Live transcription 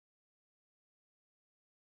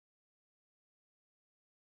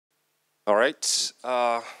All right.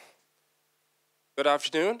 Good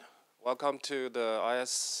afternoon. Welcome to the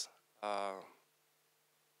IAS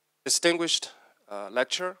distinguished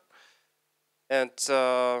lecture, and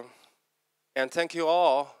uh, and thank you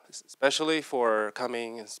all, especially for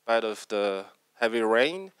coming in spite of the heavy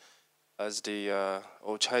rain. As the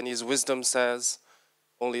old Chinese wisdom says,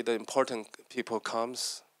 only the important people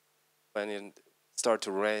comes when it start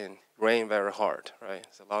to rain very hard, right?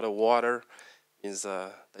 So a lot of water means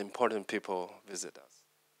the important people visit us.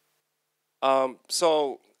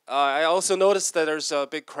 I also noticed that there's a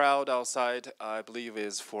big crowd outside. I believe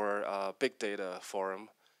is for big data forum,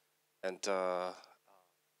 and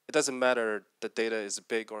it doesn't matter the data is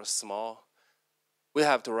big or small. We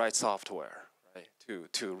have to write software, right,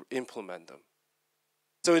 to implement them.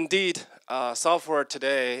 So indeed, software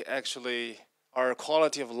today actually our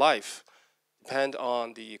quality of life depend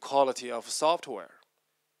on the quality of software,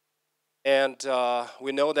 and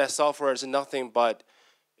we know that software is nothing but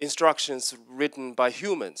instructions written by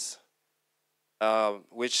humans,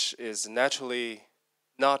 which is naturally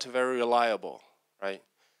not very reliable, right?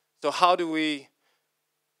 So how do we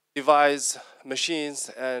devise machines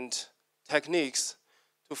and techniques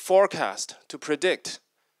to forecast, to predict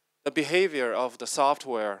the behavior of the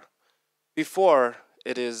software before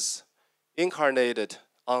it is incarnated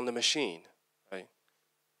on the machine, right?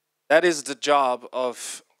 That is the job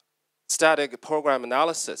of static program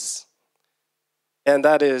analysis. And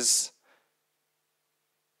that is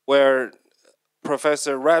where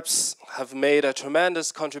Professor Reps have made a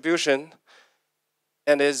tremendous contribution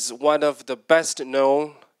and is one of the best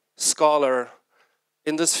known scholar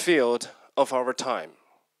in this field of our time.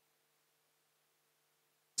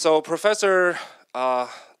 So Professor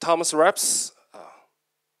Thomas Reps,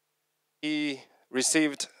 he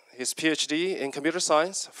received his PhD in computer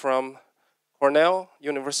science from Cornell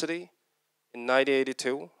University in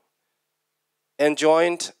 1982 and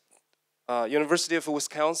joined University of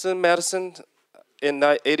Wisconsin-Madison in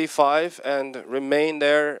 1985 and remained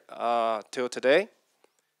there till today.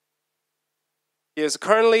 He is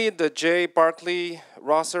currently the J. Barkley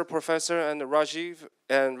Rosser Professor and Rajiv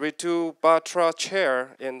and Ritu Batra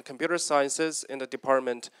Chair in Computer Sciences in the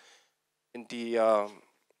department in the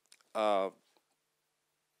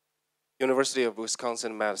University of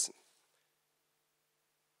Wisconsin-Madison.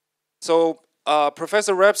 So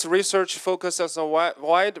Professor Reps' research focuses on a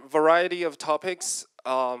wide variety of topics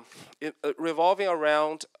revolving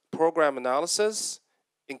around program analysis,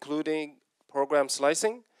 including program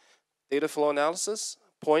slicing, data flow analysis,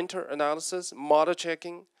 pointer analysis, model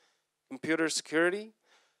checking, computer security,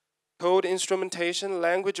 code instrumentation,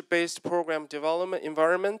 language-based program development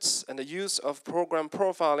environments, and the use of program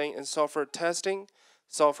profiling in software testing,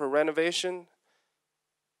 software renovation,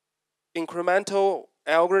 incremental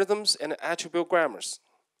algorithms, and attribute grammars.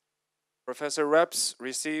 Professor Reps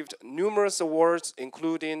received numerous awards,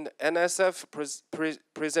 including NSF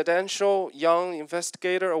Presidential Young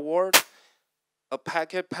Investigator Award, a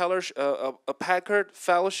Packard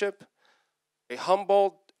Fellowship, a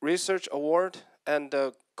Humboldt Research Award, and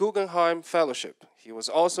the Guggenheim Fellowship. He was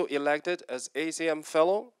also elected as ACM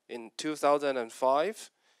Fellow in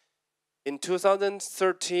 2005. In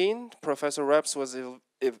 2013, Professor Reps was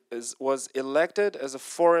elected as a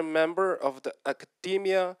foreign member of the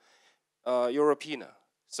Academia Europeana.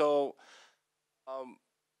 So,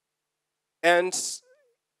 and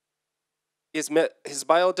his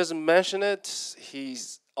bio doesn't mention it.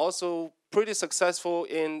 He's also pretty successful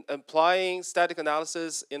in applying static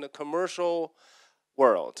analysis in a commercial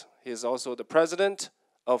world. He is also the president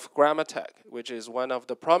of Grammatech, which is one of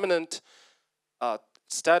the prominent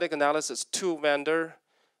static analysis tool vendor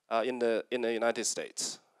in the United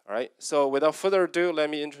States. All right. So without further ado, let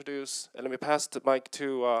me pass the mic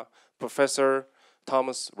to Professor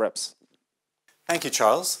Thomas Reps. Thank you,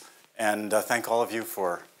 Charles, and thank all of you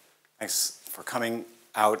thanks for coming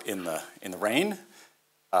out in the rain.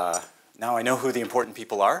 Now I know who the important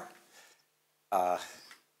people are.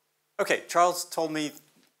 Okay, Charles told me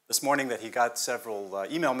this morning that he got several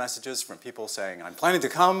email messages from people saying, I'm planning to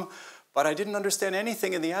come, but I didn't understand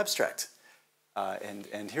anything in the abstract.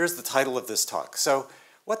 And here's the title of this talk. So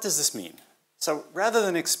what does this mean? So rather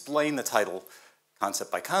than explain the title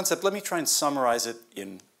concept by concept, let me try and summarize it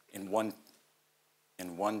in one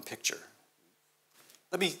picture.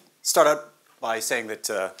 Let me start out by saying that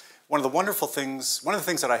one of the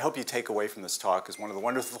things that I hope you take away from this talk is one of the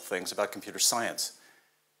wonderful things about computer science.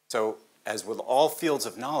 So as with all fields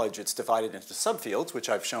of knowledge, it's divided into subfields, which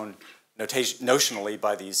I've shown notionally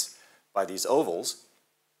by these ovals.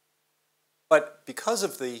 But because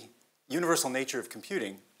of the universal nature of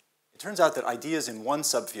computing, it turns out that ideas in one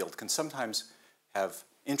subfield can sometimes have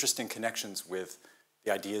interesting connections with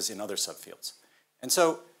the ideas in other subfields. And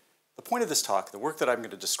so the point of this talk, the work that I'm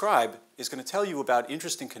going to describe, is going to tell you about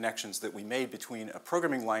interesting connections that we made between a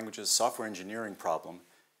programming languages software engineering problem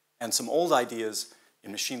and some old ideas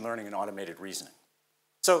in machine learning and automated reasoning.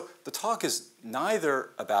 So the talk is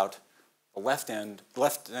neither about the left end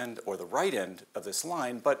or the right end of this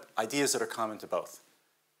line, but ideas that are common to both.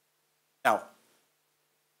 Now,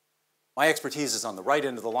 my expertise is on the right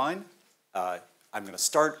end of the line. I'm going to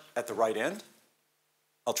start at the right end.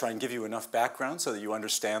 I'll try and give you enough background so that you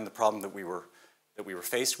understand the problem that we were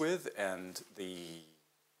faced with and the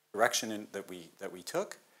direction that we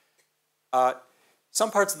took.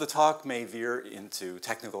 Some parts of the talk may veer into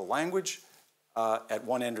technical language at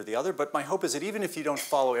one end or the other, but my hope is that even if you don't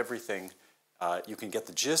follow everything, you can get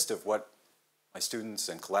the gist of what my students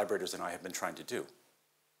and collaborators and I have been trying to do.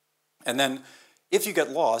 And then, if you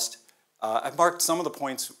get lost, I've marked some of the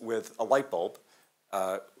points with a light bulb,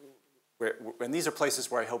 and these are places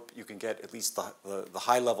where I hope you can get at least the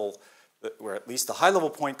high level, where at least the high level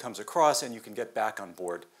point comes across, and you can get back on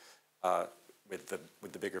board with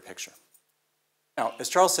the bigger picture. Now, as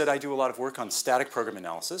Charles said, I do a lot of work on static program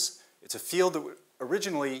analysis. It's a field that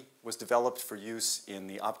originally was developed for use in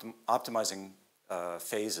the optimizing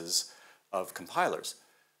phases of compilers.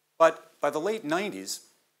 But by the late 90s,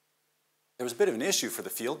 there was a bit of an issue for the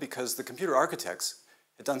field because the computer architects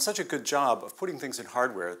had done such a good job of putting things in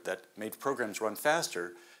hardware that made programs run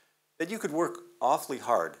faster that you could work awfully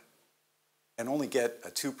hard and only get a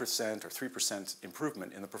 2% or 3%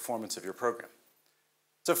 improvement in the performance of your program.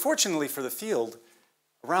 So fortunately for the field,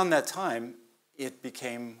 around that time,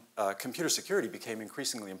 computer security became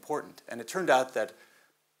increasingly important. And it turned out that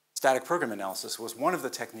static program analysis was one of the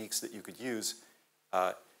techniques that you could use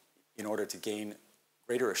in order to gain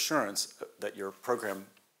greater assurance that your program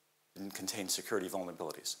didn't contain security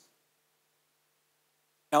vulnerabilities.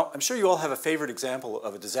 Now, I'm sure you all have a favorite example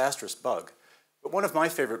of a disastrous bug, but one of my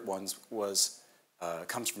favorite ones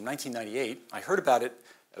comes from 1998. I heard about it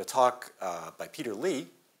at a talk by Peter Lee,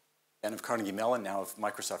 then of Carnegie Mellon, now of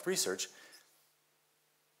Microsoft Research.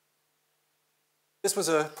 This was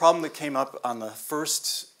a problem that came up on the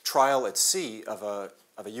first trial at sea of a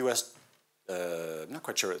US, I'm not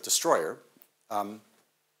quite sure, a destroyer.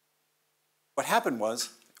 What happened was,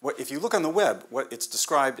 if you look on the web, what it's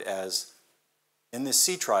described as, in this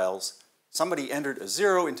sea trials, somebody entered a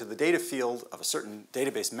 0 into the data field of a certain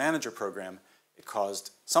database manager program. It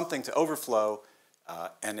caused something to overflow,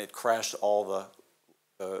 and it crashed all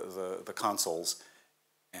the consoles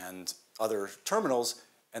and other terminals.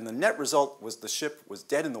 And the net result was the ship was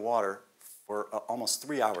dead in the water for almost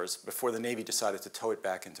 3 hours before the Navy decided to tow it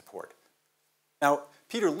back into port. Now,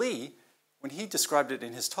 Peter Lee, when he described it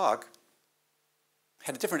in his talk,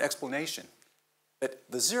 had a different explanation, that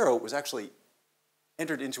the 0 was actually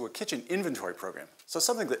entered into a kitchen inventory program. So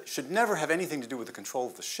something that should never have anything to do with the control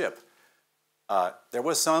of the ship. There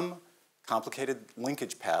was some complicated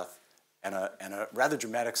linkage path and a rather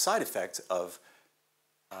dramatic side effect of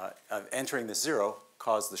entering the 0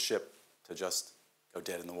 caused the ship to just go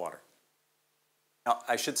dead in the water. Now,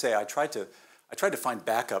 I should say I tried to find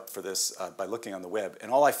backup for this by looking on the web,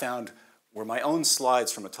 and all I found were my own slides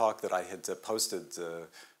from a talk that I had posted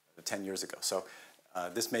 10 years ago. So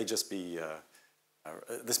this may just be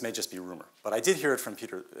rumor, but I did hear it from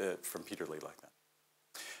Peter Lee like that.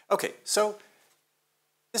 Okay, so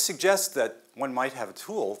this suggests that one might have a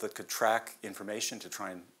tool that could track information to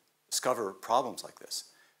try and discover problems like this.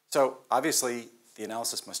 So obviously, the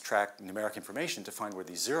analysis must track numeric information to find where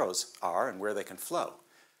these zeros are and where they can flow.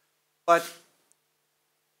 But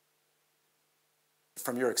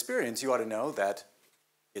from your experience, you ought to know that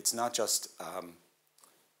it's not just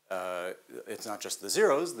the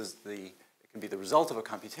zeros. It can be the result of a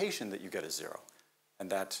computation that you get a 0, and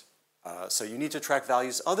that so you need to track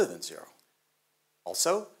values other than 0.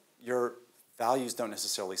 Also, your values don't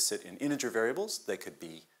necessarily sit in integer variables. They could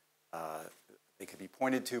be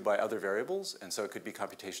pointed to by other variables, and so it could be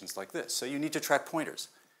computations like this. So you need to track pointers.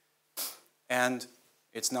 And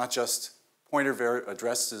it's not just pointer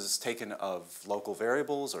addresses taken of local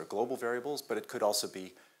variables or global variables, but it could also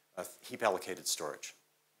be a heap allocated storage.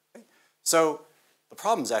 Okay? So the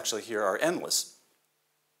problems actually here are endless.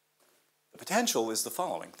 The potential is the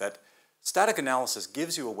following, that static analysis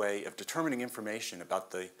gives you a way of determining information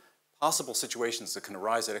about the possible situations that can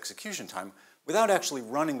arise at execution time without actually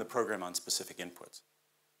running the program on specific inputs.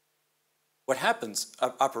 What happens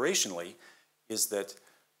operationally is that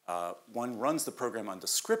one runs the program on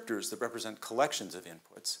descriptors that represent collections of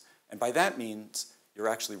inputs, and by that means you're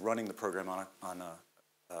actually running the program on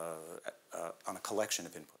a collection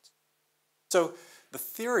of inputs. So the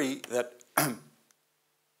theory that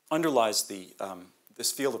underlies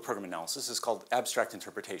this field of program analysis is called abstract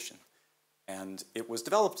interpretation. And it was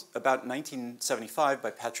developed about 1975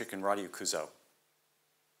 by Patrick and Rajiv.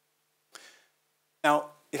 Now,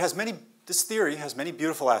 this theory has many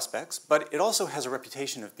beautiful aspects, but it also has a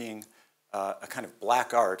reputation of being a kind of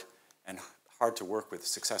black art and hard to work with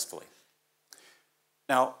successfully.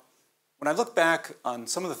 Now, when I look back on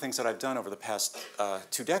some of the things that I've done over the past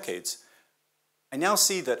 2 decades, I now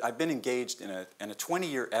see that I've been engaged in a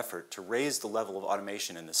 20-year effort to raise the level of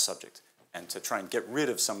automation in this subject and to try and get rid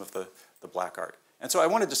of some of the black art. And so I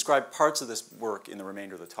want to describe parts of this work in the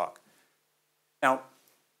remainder of the talk. Now,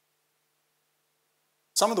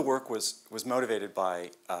 some of the work was motivated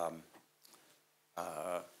by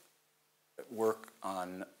work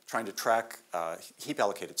on trying to track heap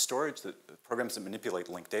allocated storage, the programs that manipulate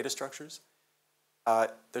linked data structures.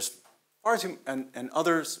 There's far too, and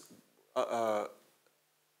others,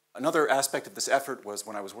 another aspect of this effort was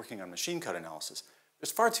when I was working on machine code analysis.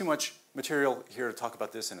 There's far too much material here to talk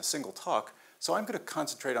about this in a single talk, so I'm going to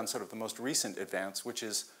concentrate on sort of the most recent advance, which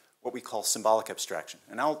is what we call symbolic abstraction.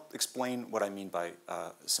 And I'll explain what I mean by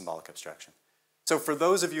symbolic abstraction. So for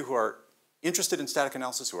those of you who are interested in static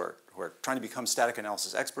analysis, who are trying to become static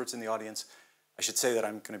analysis experts in the audience, I should say that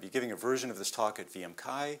I'm going to be giving a version of this talk at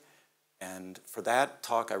VMCHI, and for that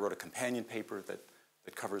talk I wrote a companion paper that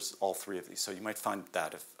covers all 3 of these, so you might find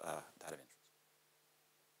that of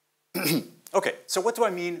interest. Okay, so what do I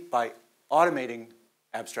mean by automating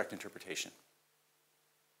abstract interpretation?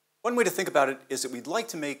 One way to think about it is that we'd like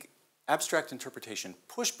to make abstract interpretation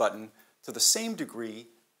push button to the same degree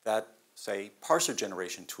that, say, parser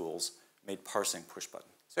generation tools made parsing push button.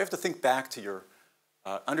 So you have to think back to your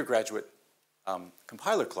undergraduate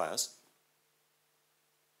compiler class,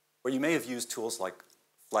 where you may have used tools like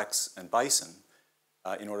Flex and Bison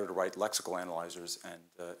in order to write lexical analyzers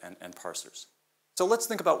and parsers. So let's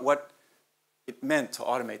think about what it meant to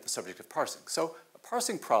automate the subject of parsing. So a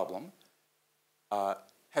parsing problem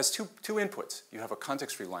has two inputs. You have a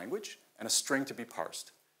context-free language and a string to be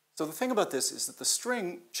parsed. So the thing about this is that the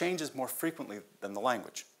string changes more frequently than the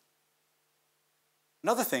language.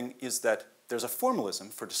 Another thing is that there's a formalism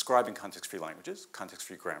for describing context-free languages,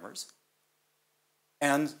 context-free grammars,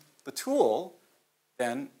 and the tool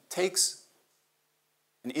then takes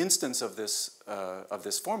an instance of this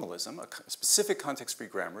formalism, a specific context-free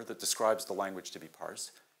grammar that describes the language to be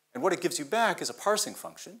parsed, and what it gives you back is a parsing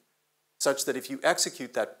function, such that if you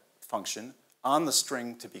execute that function on the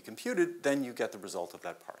string to be computed, then you get the result of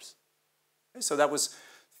that parse. Okay, so that was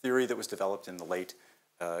theory that was developed in the late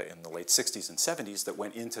 60s and 70s that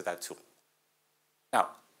went into that tool. Now,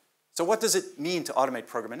 so what does it mean to automate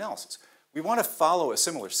program analysis? We want to follow a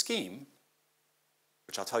similar scheme,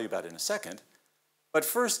 which I'll tell you about in a second, but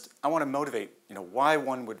first I want to motivate why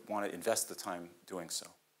one would want to invest the time doing so.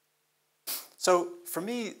 So for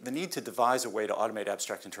me, the need to devise a way to automate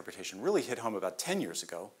abstract interpretation really hit home about 10 years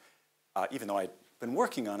ago, even though I'd been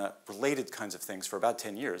working on related kinds of things for about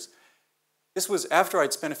 10 years. This was after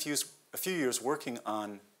I'd spent a few years working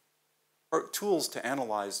on tools to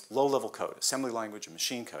analyze low-level code, assembly language and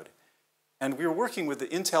machine code. And we were working with the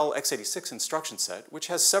Intel x86 instruction set, which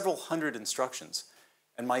has several hundred instructions.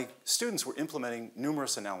 And my students were implementing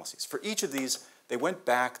numerous analyses. For each of these, they went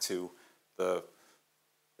back to the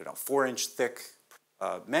 4-inch thick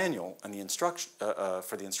manual and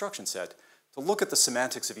for the instruction set to look at the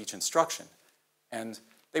semantics of each instruction. And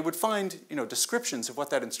they would find descriptions of what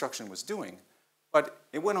that instruction was doing, but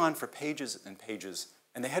it went on for pages and pages,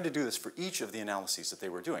 and they had to do this for each of the analyses that they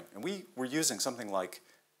were doing. And we were using something like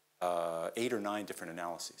 8 or 9 different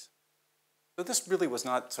analyses. So this really was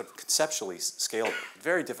not sort of conceptually scalable,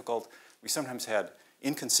 very difficult. We sometimes had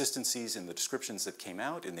inconsistencies in the descriptions that came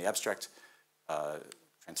out, in the abstract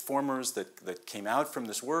transformers that came out from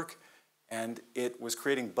this work, and it was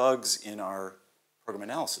creating bugs in our program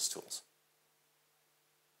analysis tools.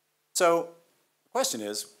 So the question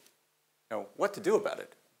is, what to do about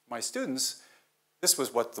it? My students, this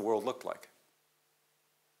was what the world looked like.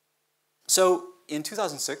 So in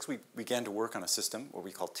 2006, we began to work on a system, what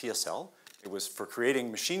we call TSL. It was for creating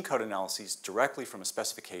machine code analyses directly from a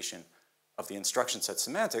specification of the instruction set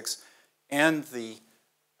semantics and the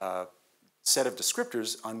set of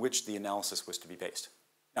descriptors on which the analysis was to be based.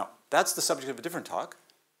 Now, that's the subject of a different talk,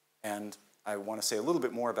 and I want to say a little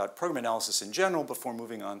bit more about program analysis in general before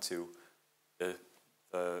moving on to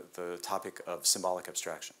the topic of symbolic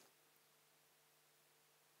abstraction.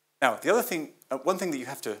 Now, the other thing, one thing that you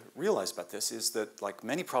have to realize about this is that, like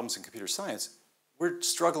many problems in computer science, we're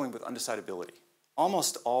struggling with undecidability.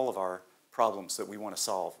 Almost all of our problems that we want to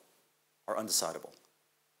solve are undecidable.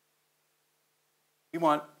 We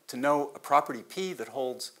want to know a property P that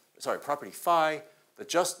holds property phi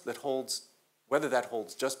that holds, whether that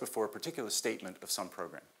holds just before a particular statement of some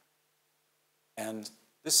program. And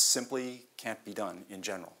this simply can't be done in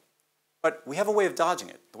general. But we have a way of dodging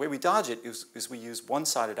it. The way we dodge it is we use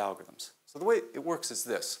one-sided algorithms. So the way it works is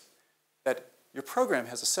this, that your program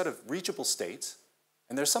has a set of reachable states,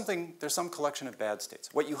 and there's some collection of bad states.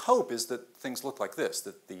 What you hope is that things look like this,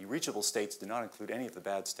 that the reachable states do not include any of the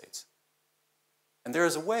bad states. And there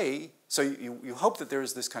is a way, so you hope that there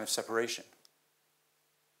is this kind of separation.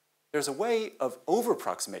 There's a way of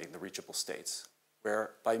over-approximating the reachable states,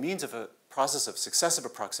 where by means of a process of successive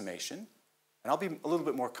approximation, and I'll be a little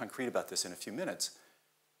bit more concrete about this in a few minutes,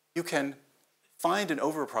 you can find an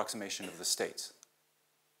over-approximation of the states.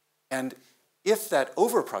 And if that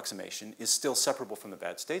over-approximation is still separable from the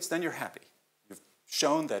bad states, then you're happy. You've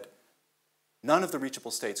shown that none of the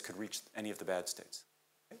reachable states could reach any of the bad states.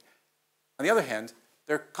 Okay? On the other hand,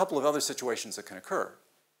 there are a couple of other situations that can occur.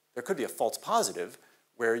 There could be a false positive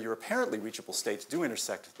where your apparently reachable states do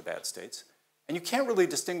intersect with the bad states, and you can't really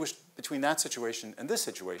distinguish between that situation and this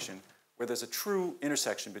situation where there's a true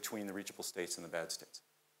intersection between the reachable states and the bad states.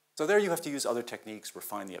 So there you have to use other techniques,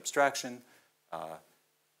 refine the abstraction.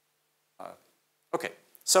 Okay,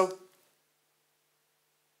 so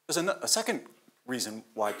there's a second reason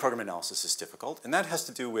why program analysis is difficult, and that has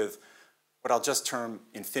to do with what I'll just term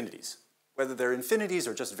infinities. Whether they're infinities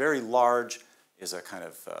or just very large is a kind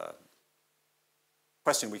of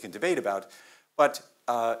question we can debate about, but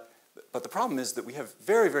the problem is that we have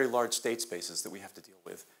very, very large state spaces that we have to deal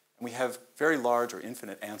with, and we have very large or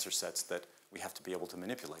infinite answer sets that we have to be able to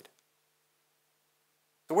manipulate.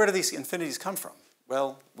 So where do these infinities come from?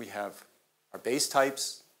 Well, we have our base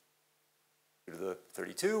types, 2 to the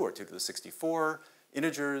 32 or 2 to the 64,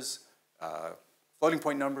 integers, floating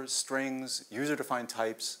point numbers, strings, user-defined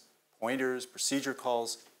types, pointers, procedure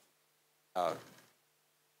calls,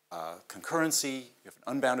 concurrency, you have an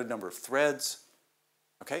unbounded number of threads,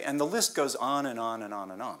 okay? And the list goes on and on and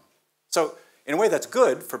on and on. So in a way that's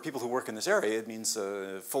good for people who work in this area. It means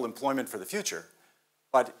full employment for the future.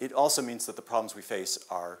 But it also means that the problems we face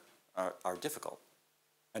are difficult.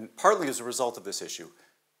 And partly as a result of this issue,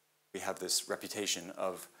 we have this reputation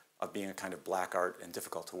of being a kind of black art and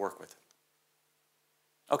difficult to work with.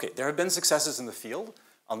 Okay, there have been successes in the field.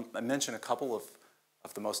 I'll mention a couple of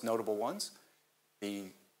the most notable ones. The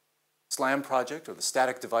SLAM project, or the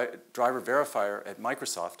Static Driver Verifier at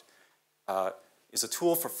Microsoft, is a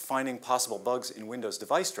tool for finding possible bugs in Windows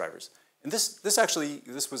device drivers. And this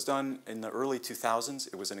was done in the early 2000s.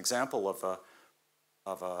 It was an example of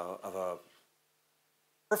a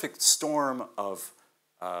perfect storm of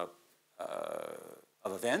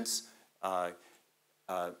events.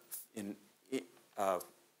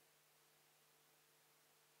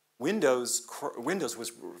 Windows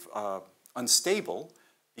was unstable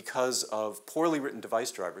because of poorly written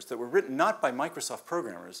device drivers that were written not by Microsoft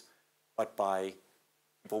programmers, but by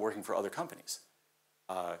people working for other companies.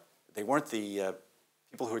 They weren't the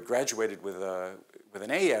people who had graduated with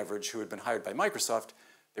an A average who had been hired by Microsoft.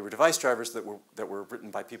 They were device drivers that were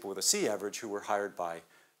written by people with a C average who were hired by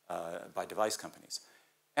device companies.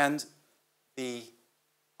 And the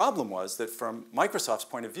problem was that from Microsoft's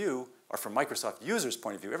point of view, or from Microsoft users'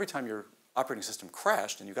 point of view, every time your operating system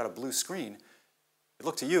crashed and you got a blue screen, it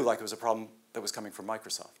looked to you like it was a problem that was coming from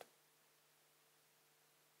Microsoft.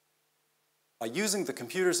 By using the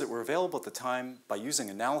computers that were available at the time, by using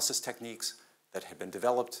analysis techniques that had been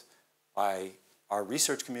developed by our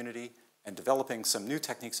research community and developing some new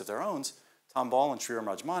techniques of their own, Tom Ball and Sriram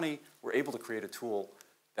Rajmani were able to create a tool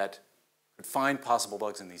that could find possible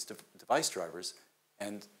bugs in these device drivers.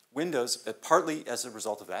 And Windows, partly as a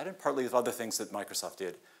result of that, and partly of other things that Microsoft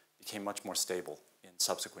did, became much more stable in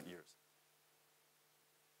subsequent years.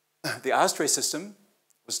 The Astre system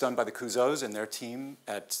was done by the Couzeaus and their team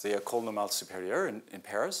at the École Normale Supérieure in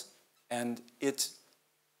Paris, and it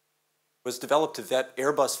was developed to vet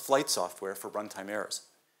Airbus flight software for runtime errors.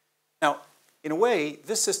 Now, in a way,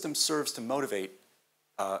 this system serves to motivate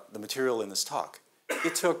the material in this talk.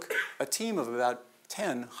 It took a team of about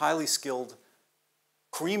 10 highly skilled,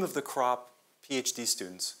 cream of the crop PhD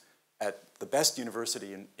students at the best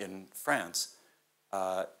university in France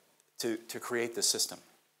to create this system.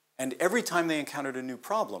 And every time they encountered a new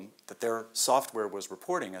problem that their software was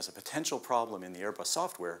reporting as a potential problem in the Airbus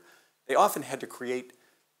software, they often had to create,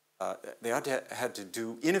 had to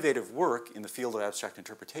do innovative work in the field of abstract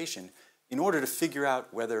interpretation in order to figure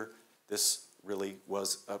out whether this really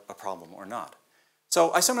was a problem or not.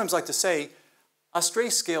 So I sometimes like to say,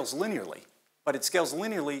 Astre scales linearly, but it scales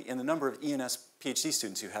linearly in the number of ENS PhD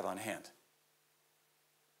students you have on hand.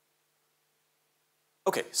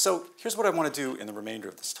 Okay, so here's what I want to do in the remainder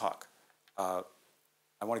of this talk. I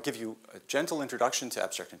want to give you a gentle introduction to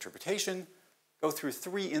abstract interpretation, go through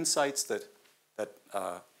 3 insights that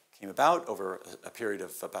came about over a period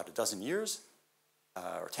of about a dozen years,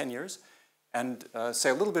 or 10 years, and say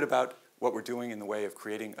a little bit about what we're doing in the way of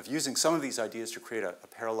using some of these ideas to create a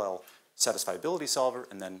parallel satisfiability solver,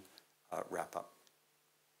 and then wrap up.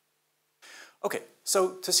 Okay,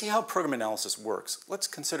 so to see how program analysis works, let's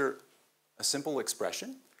consider a simple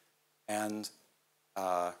expression, and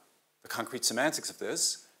the concrete semantics of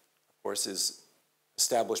this, of course, is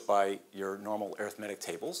established by your normal arithmetic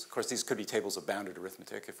tables. Of course, these could be tables of bounded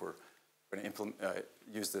arithmetic if we're going to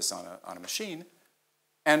use this on a machine.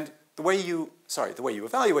 And the way you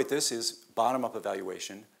evaluate this is bottom-up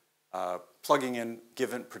evaluation, plugging in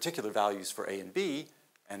given particular values for A and B,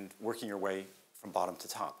 and working your way from bottom to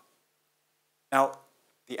top. Now,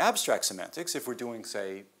 the abstract semantics, if we're doing,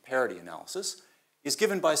 say, parity analysis, is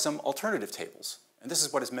given by some alternative tables. And this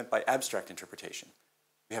is what is meant by abstract interpretation.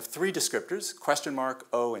 We have 3 descriptors, question mark,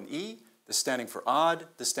 O, and E, this standing for odd,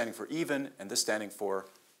 this standing for even, and this standing for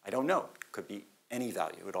I don't know. Could be any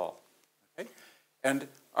value at all. Okay? And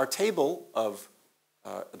our table of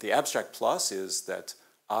the abstract plus is that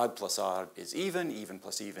odd plus odd is even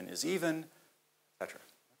plus even is even, etc.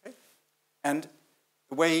 Okay? And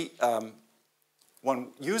the way one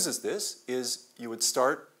uses this is you would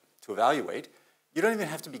start to evaluate. You don't even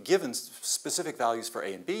have to be given specific values for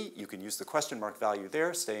A and B. You can use the question mark value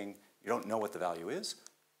there, saying you don't know what the value is.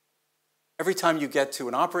 Every time you get to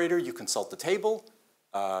an operator, you consult the table.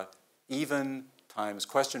 Even times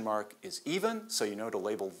question mark is even, so you know to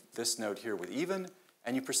label this node here with even,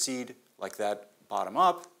 and you proceed like that bottom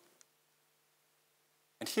up.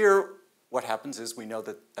 And here, what happens is we know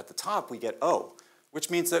that at the top we get O, which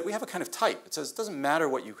means that we have a kind of type. It says it doesn't matter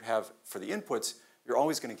what you have for the inputs, you're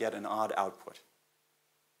always going to get an odd output.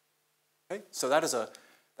 Okay? So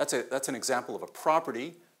that's an example of a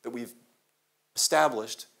property that we've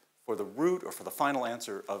established for the root or for the final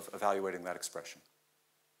answer of evaluating that expression.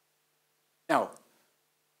 Now,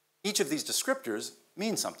 each of these descriptors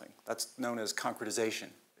means something. That's known as concretization.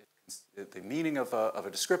 The meaning of a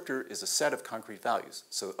descriptor is a set of concrete values.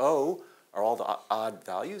 So O are all the odd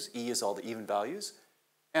values, E is all the even values,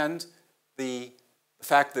 and the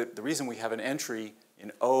fact that the reason we have an entry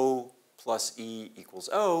in O plus E equals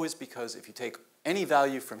O is because if you take any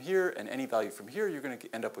value from here and any value from here, you're going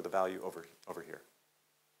to end up with a value over here.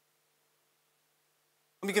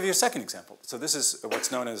 Let me give you a second example. So this is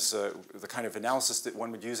what's known as the kind of analysis that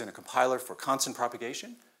one would use in a compiler for constant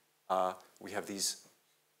propagation. We have these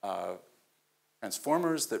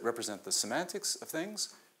transformers that represent the semantics of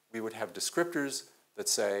things. We would have descriptors that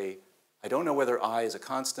say, I don't know whether I is a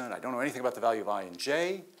constant. I don't know anything about the value of I in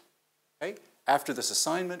J. Okay? After this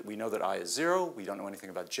assignment, we know that I is 0. We don't know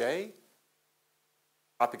anything about J.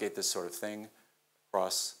 Propagate this sort of thing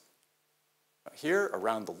across here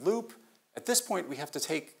around the loop. At this point, we have to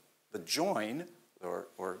take the join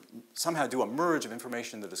or somehow do a merge of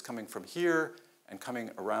information that is coming from here and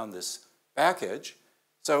coming around this back edge.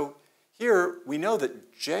 So here, we know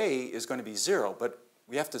that J is going to be 0, but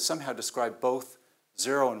we have to somehow describe both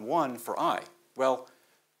 0 and 1 for I. Well,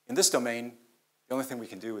 in this domain, the only thing we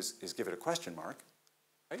can do is give it a question mark.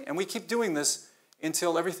 Okay? And we keep doing this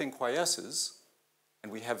until everything quiesces,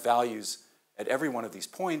 and we have values at every one of these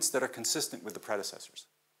points that are consistent with the predecessors.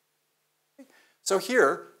 Okay? So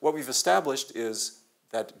here, what we've established is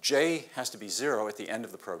that J has to be 0 at the end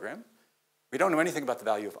of the program. We don't know anything about the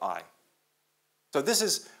value of I. So this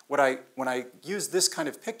is when I use this kind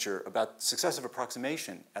of picture about successive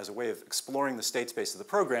approximation as a way of exploring the state space of the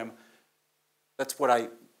program, that's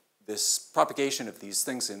what this propagation of these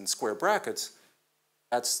things in square brackets,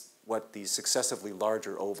 that's what these successively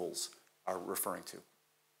larger ovals are referring to.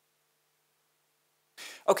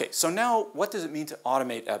 Okay, so now what does it mean to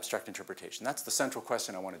automate abstract interpretation? That's the central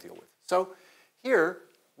question I want to deal with. So here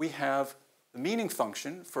we have the meaning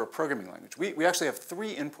function for a programming language. We actually have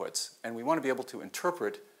 3 inputs, and we want to be able to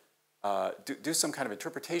interpret, do some kind of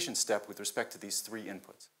interpretation step with respect to these 3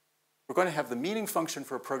 inputs. We're going to have the meaning function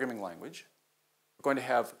for a programming language. We're going to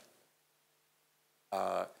have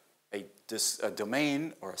a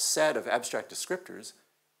domain or a set of abstract descriptors,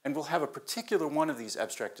 and we'll have a particular one of these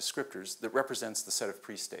abstract descriptors that represents the set of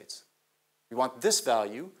pre-states. We want this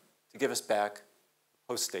value to give us back the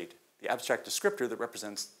post-state, the abstract descriptor that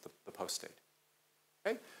represents the post-state.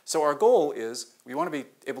 Okay? So our goal is we want to be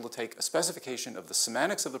able to take a specification of the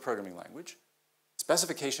semantics of the programming language,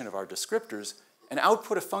 specification of our descriptors, and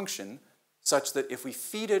output a function such that if we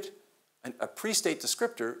feed it a pre-state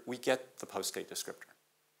descriptor, we get the post-state descriptor.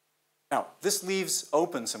 Now, this leaves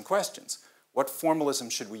open some questions. what formalism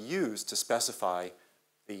should we use to specify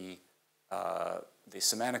the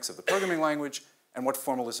semantics of the programming language, and what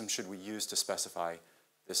formalism should we use to specify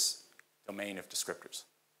this domain of descriptors.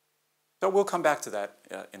 So we'll come back to that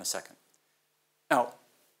in a second. Now,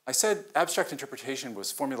 I said abstract interpretation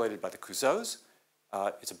was formulated by the Crusoes.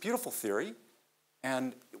 It's a beautiful theory,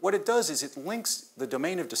 and what it does is it links the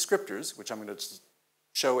domain of descriptors, which I'm going to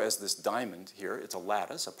show as this diamond here. It's a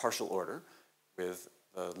lattice, a partial order, with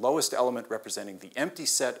the lowest element representing the empty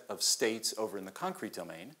set of states over in the concrete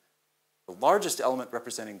domain, the largest element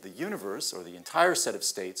representing the universe, or the entire set of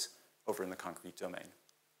states, over in the concrete domain.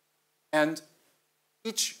 And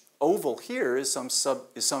each oval here is some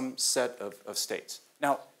set of states.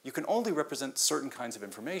 Now, you can only represent certain kinds of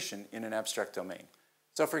information in an abstract domain.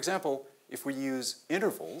 So for example, if we use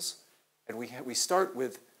intervals, and we start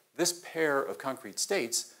with this pair of concrete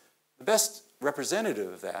states, the best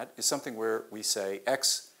representative of that is something where we say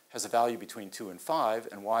x has a value between 2 and 5,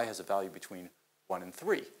 and y has a value between 1 and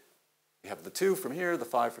 3. We have the 2 from here, the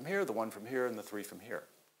 5 from here, the 1 from here, and the 3 from here.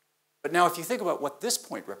 But now if you think about what this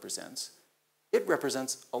point represents, it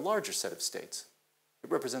represents a larger set of states.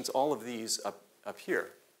 It represents all of these up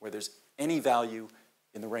here, where there's any value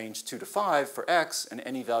in the range 2 to 5 for x and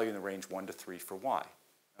any value in the range 1 to 3 for y.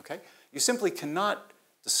 Okay? You simply cannot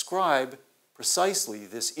describe precisely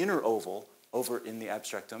this inner oval over in the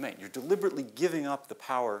abstract domain. You're deliberately giving up the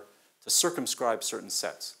power to circumscribe certain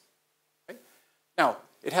sets. Okay? Now,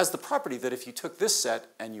 it has the property that if you took this set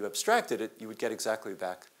and you abstracted it, you would get exactly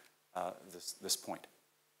back this point.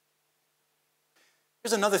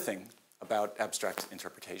 Here's another thing about abstract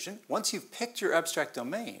interpretation. Once you've picked your abstract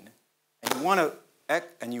domain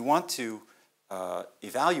and you want to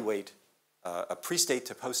evaluate a pre-state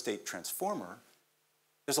to post-state transformer,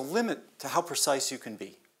 there's a limit to how precise you can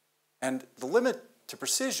be. And the limit to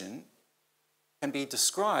precision can be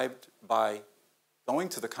described by going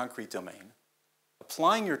to the concrete domain,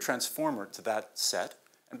 applying your transformer to that set,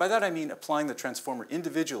 and by that I mean applying the transformer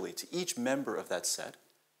individually to each member of that set,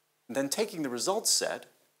 and then taking the result set,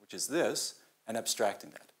 which is this, and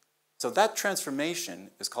abstracting that. So that transformation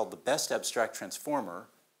is called the best abstract transformer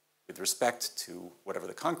with respect to whatever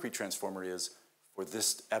the concrete transformer is for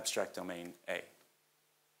this abstract domain A.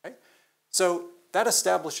 Okay? So that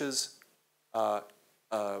establishes a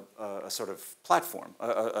sort of platform,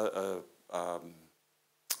 a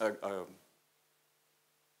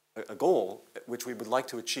goal which we would like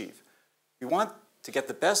to achieve. We want to get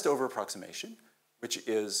the best over approximation, which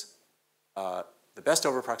is the best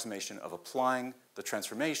over approximation of applying the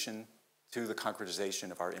transformation to the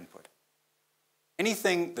concretization of our input.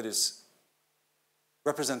 Anything that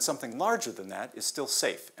represents something larger than that is still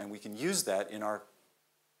safe, and we can use that in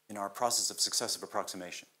our process of successive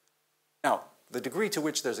approximation. Now, the degree to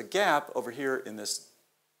which there's a gap over here in this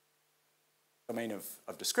domain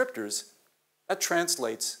of descriptors, that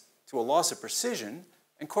translates to a loss of precision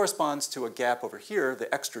and corresponds to a gap over here,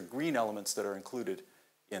 the extra green elements that are included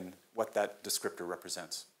in what that descriptor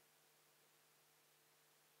represents.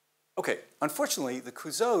 Okay, unfortunately, the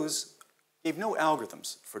Crusoes gave no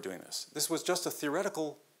algorithms for doing this. This was just a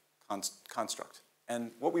theoretical construct.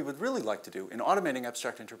 And what we would really like to do in automating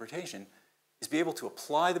abstract interpretation is be able to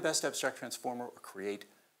apply the best abstract transformer or create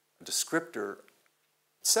a descriptor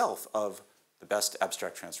itself of the best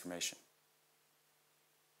abstract transformation.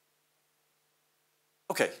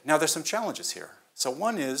 Okay, now there's some challenges here. So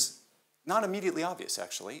one is not immediately obvious,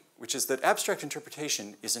 actually, which is that abstract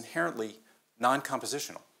interpretation is inherently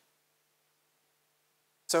non-compositional.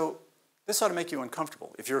 So this ought to make you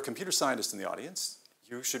uncomfortable. If you're a computer scientist in the audience,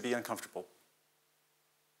 you should be uncomfortable.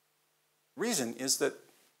 The reason is that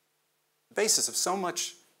the basis of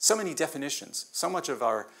so many definitions, so much of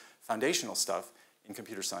our foundational stuff in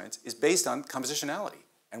computer science is based on compositionality,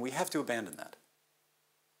 and we have to abandon that.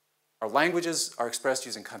 Our languages are expressed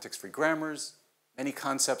using context-free grammars. Many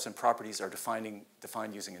concepts and properties are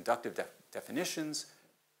defined using inductive definitions.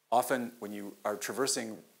 Often, when you are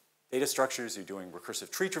traversing data structures, you're doing recursive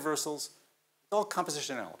tree traversals. It's all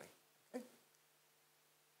compositionality. Okay?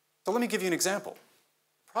 So let me give you an example.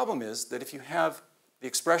 The problem is that if you have the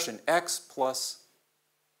expression x plus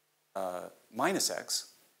minus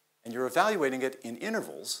x, and you're evaluating it in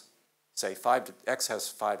intervals, say x has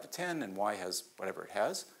 5 to 10 and y has whatever it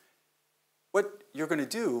has, what you're going to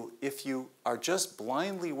do if you are just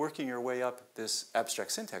blindly working your way up this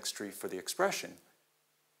abstract syntax tree for the expression,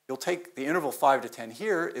 you'll take the interval 5 to 10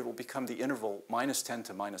 here, it will become the interval minus 10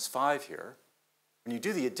 to minus 5 here. When you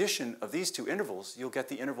do the addition of these two intervals, you'll get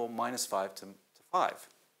the interval minus 5 to 5.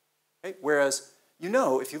 Okay? Whereas, you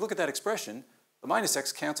know, if you look at that expression, the minus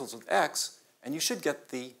x cancels with x, and you should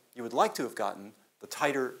get you would like to have gotten the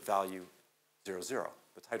tighter value 0, 0,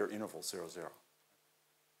 the tighter interval 0, 0.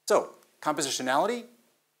 So compositionality,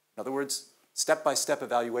 in other words, step-by-step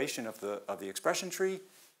evaluation of the expression tree,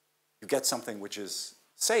 you get something which is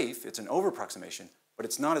safe, it's an over-approximation, but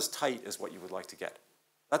it's not as tight as what you would like to get.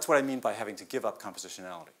 That's what I mean by having to give up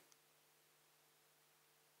compositionality.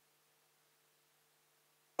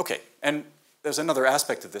 Okay, and there's another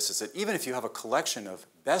aspect of this, is that even if you have a collection of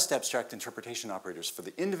best abstract interpretation operators for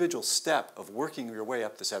the individual step of working your way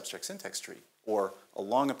up this abstract syntax tree, or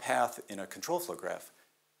along a path in a control flow graph,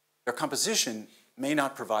 their composition may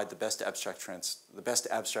not provide the best abstract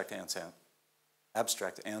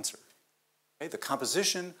answer. Okay? The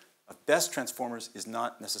composition of best transformers is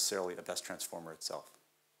not necessarily a best transformer itself.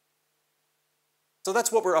 So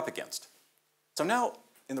that's what we're up against. So now,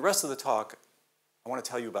 in the rest of the talk, I want to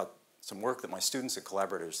tell you about some work that my students and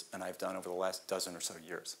collaborators and I have done over the last dozen or so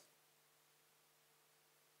years.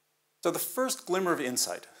 So the first glimmer of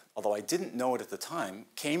insight, although I didn't know it at the time,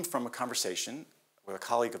 came from a conversation with a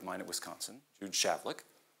colleague of mine at Wisconsin, Jude Shavlik,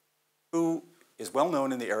 who is well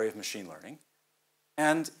known in the area of machine learning.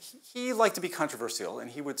 And he liked to be controversial,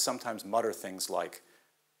 and he would sometimes mutter things like,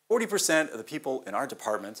 40% of the people in our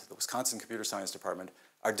department, the Wisconsin Computer Science Department,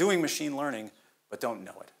 are doing machine learning but don't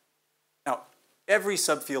know it. Now, every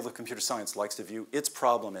subfield of computer science likes to view its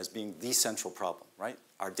problem as being the central problem, right?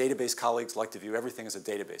 Our database colleagues like to view everything as a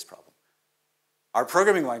database problem. Our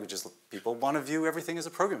programming languages people want to view everything as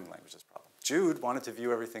a programming languages problem. Jude wanted to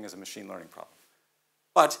view everything as a machine learning problem.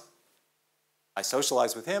 But I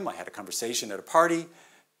socialized with him, I had a conversation at a party,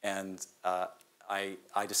 and I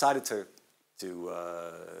decided to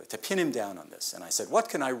pin him down on this. And I said, what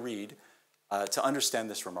can I read to understand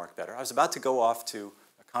this remark better? I was about to go off to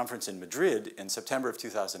a conference in Madrid in September of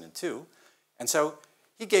 2002. And so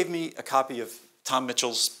he gave me a copy of Tom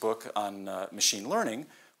Mitchell's book on machine learning,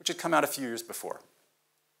 which had come out a few years before.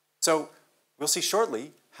 So we'll see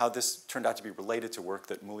shortly how this turned out to be related to work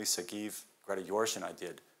that Muli Sagiv, Greta Yorsch, and I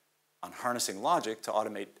did on harnessing logic to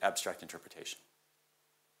automate abstract interpretation.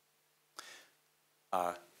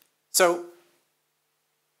 So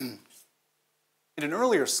in an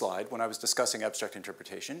earlier slide, when I was discussing abstract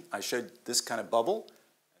interpretation, I showed this kind of bubble.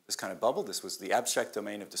 This was the abstract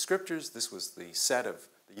domain of descriptors. This was the set of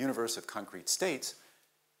the universe of concrete states.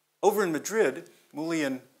 Over in Madrid, Muli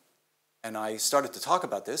and I started to talk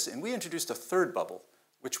about this, and we introduced a third bubble,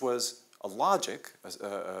 which was a logic,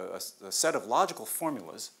 a set of logical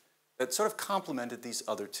formulas that sort of complemented these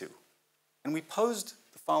other two. And we posed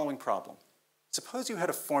the following problem. Suppose you had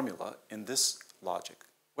a formula in this logic.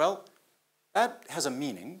 Well, that has a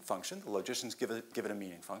meaning function. The logicians give it a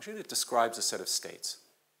meaning function. It describes a set of states.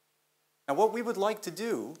 Now, what we would like to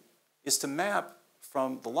do is to map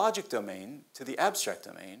from the logic domain to the abstract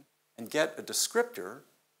domain and get a descriptor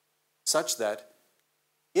such that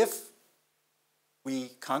if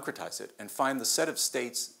we concretize it and find the set of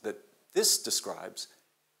states that this describes,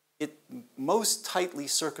 it most tightly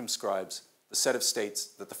circumscribes the set of states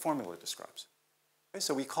that the formula describes. Okay,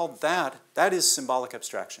 so we call that is symbolic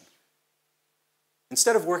abstraction.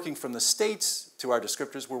 Instead of working from the states to our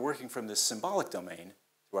descriptors, we're working from this symbolic domain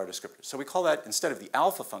to our descriptors. So we call that, instead of the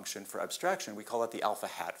alpha function for abstraction, we call that the alpha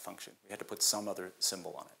hat function. We had to put some other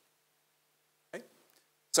symbol on it. Okay?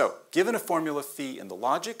 So given a formula phi in the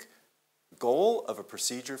logic, the goal of a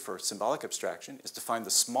procedure for symbolic abstraction is to find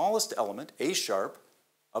the smallest element, A sharp,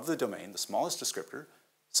 of the domain, the smallest descriptor,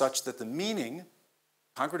 such that the meaning,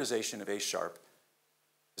 concretization of A sharp,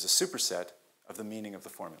 is a superset of the meaning of the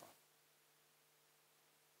formula.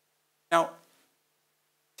 Now,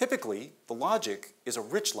 typically, the logic is a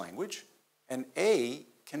rich language, and A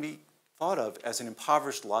can be thought of as an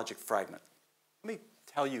impoverished logic fragment. Let me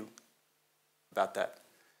tell you about that.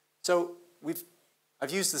 So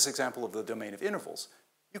I've used this example of the domain of intervals.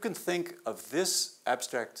 You can think of this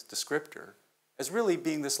abstract descriptor as really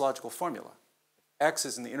being this logical formula. If x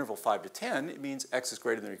is in the interval 5 to 10, it means x is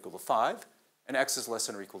greater than or equal to 5, and x is less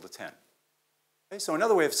than or equal to 10. Okay, so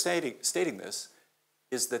another way of stating this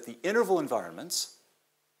is that the interval environments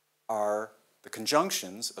are the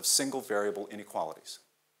conjunctions of single variable inequalities.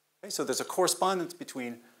 Okay, so there's a correspondence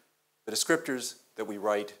between the descriptors that we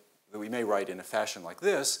may write in a fashion like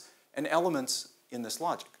this and elements in this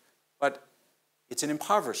logic. But it's an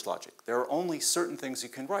impoverished logic. There are only certain things you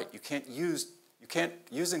can write.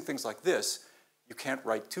 Using things like this, you can't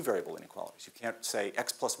write two variable inequalities. You can't say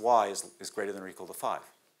x plus y is greater than or equal to 5.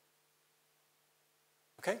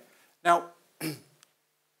 Okay? Now,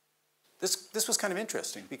 this was kind of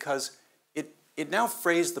interesting because it now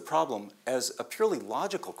phrased the problem as a purely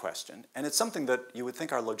logical question, and it's something that you would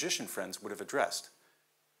think our logician friends would have addressed.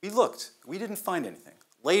 We looked. We didn't find anything.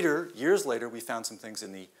 Later, years later, we found some things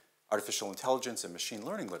in the artificial intelligence and machine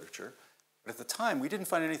learning literature. But at the time, we didn't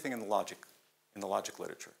find anything in the logic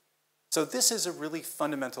literature. So this is a really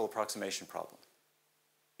fundamental approximation problem.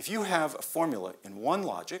 If you have a formula in one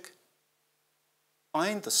logic,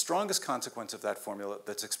 find the strongest consequence of that formula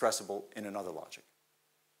that's expressible in another logic.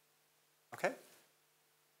 Okay?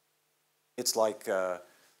 It's like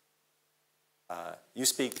you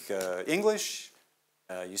speak English,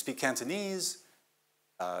 you speak Cantonese.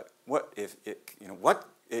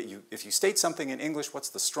 If you state something in English, what's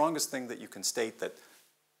the strongest thing that you can state that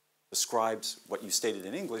describes what you stated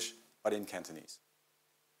in English, but in Cantonese?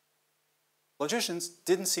 Logicians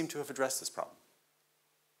didn't seem to have addressed this problem.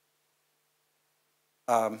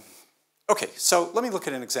 Okay, so let me look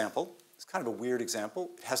at an example. It's kind of a weird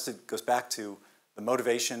example. It goes back to the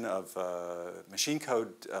motivation of machine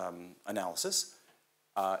code analysis.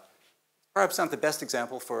 Perhaps not the best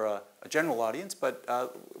example for a general audience, but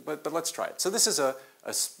let's try it. So this is a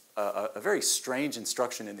very strange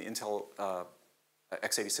instruction in the Intel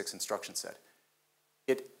x86 instruction set.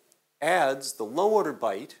 It adds the low-order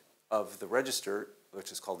byte of the register,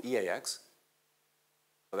 which is called EAX.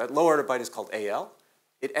 So that low-order byte is called AL.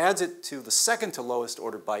 It adds it to the second to lowest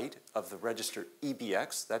order byte of the register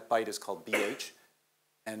EBX. That byte is called BH,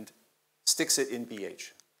 and sticks it in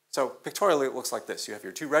BH. So pictorially, it looks like this. You have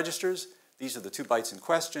your two registers. These are the 2 bytes in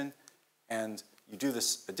question, and you do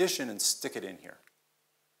this addition and stick it in here.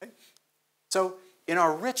 Okay? So in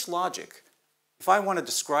our rich logic, if I want to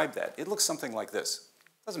describe that, it looks something like this.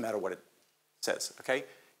 It doesn't matter what it says, okay?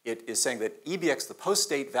 It is saying that EBX, the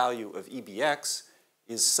post-state value of EBX,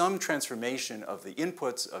 is some transformation of the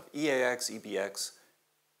inputs of EAX, EBX,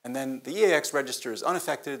 and then the EAX register is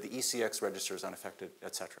unaffected, the ECX register is unaffected,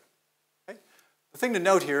 etc. Okay? The thing to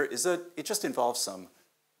note here is that it just involves some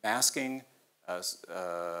masking, a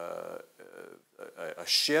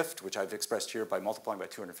shift, which I've expressed here by multiplying by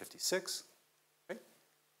 256. Okay?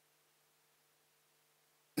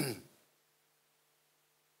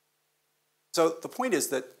 So the point is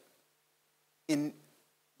that you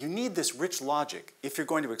need this rich logic if you're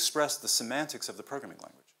going to express the semantics of the programming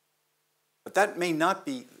language. But that may not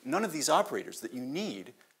be, none of these operators that you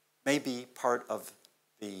need may be part of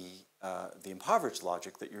the impoverished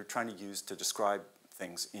logic that you're trying to use to describe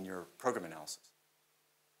things in your program analysis.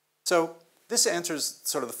 So this answers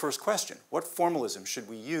sort of the first question. What formalism should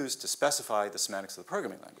we use to specify the semantics of the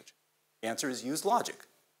programming language? The answer is use logic.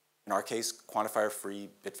 In our case, quantifier-free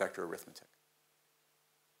bit vector arithmetic.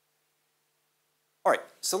 All right,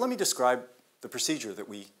 so let me describe the procedure that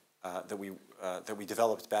we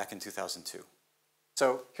developed back in 2002.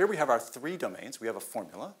 So here we have our 3 domains. We have a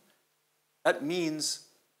formula. That means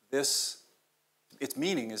its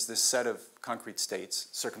meaning is this set of concrete states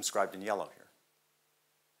circumscribed in yellow here.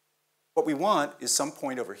 What we want is some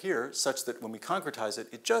point over here such that when we concretize it,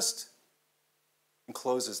 it just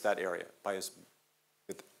encloses that area by as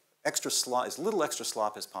little extra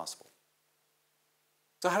slop as possible.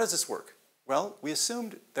 So how does this work? Well, we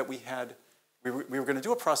assumed that we were going to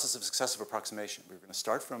do a process of successive approximation. We were going to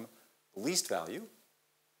start from the least value,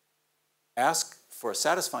 ask for a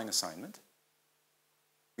satisfying assignment.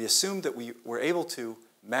 We assumed that we were able to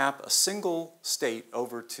map a single state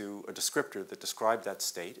over to a descriptor that described that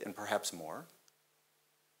state and perhaps more.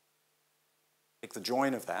 Take the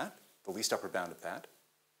join of that, the least upper bound of that.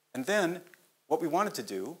 And then what we wanted to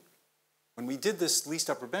do, when we did this least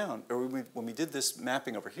upper bound, or when we did this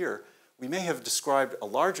mapping over here, we may have described a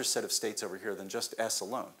larger set of states over here than just S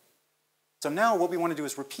alone. So now what we want to do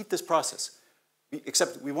is repeat this process,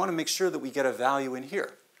 except we want to make sure that we get a value in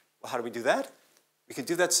here. Well, how do we do that? We can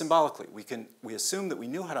do that symbolically. We assume that we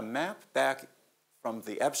knew how to map back from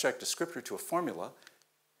the abstract descriptor to a formula,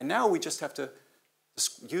 and now we just have to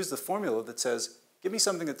use the formula that says, give me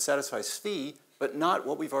something that satisfies phi, but not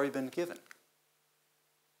what we've already been given.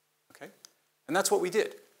 Okay? And that's what we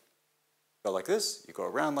did. You go like this, you go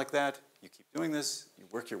around like that, you keep doing this, you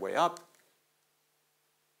work your way up.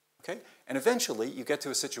 Okay? And eventually you get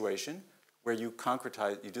to a situation where you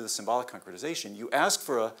concretize, you do the symbolic concretization, you ask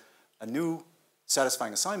for a new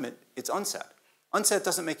satisfying assignment, it's unset. Unset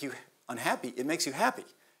doesn't make you unhappy, it makes you happy,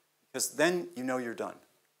 because then you know you're done.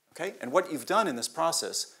 Okay? And what you've done in this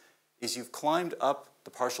process is you've climbed up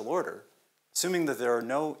the partial order, assuming that there are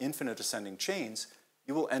no infinite ascending chains,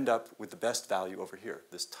 you will end up with the best value over here,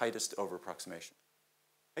 this tightest over approximation.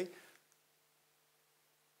 Okay?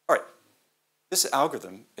 All right. This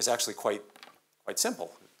algorithm is actually quite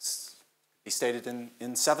simple. It's stated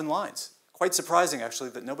in 7 lines. Quite surprising, actually,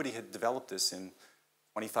 that nobody had developed this in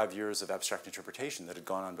 25 years of abstract interpretation that had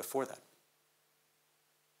gone on before that.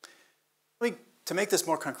 To make this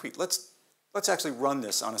more concrete, let's let's actually run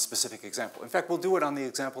this on a specific example. In fact, we'll do it on the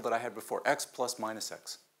example that I had before, x plus minus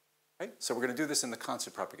x. Okay? So we're going to do this in the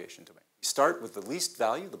constant propagation domain. We start with the least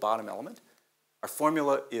value, the bottom element. Our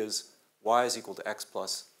formula is y is equal to x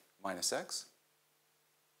plus minus x.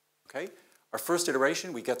 Okay? Our first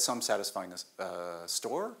iteration, we get some satisfying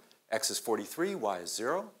store. X is 43, y is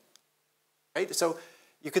 0. Right? So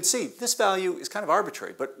you could see this value is kind of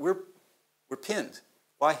arbitrary, but we're pinned.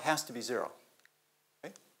 Y has to be 0.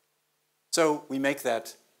 Okay? So we make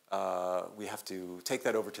that, we have to take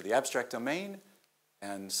that over to the abstract domain,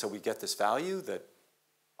 and so we get this value that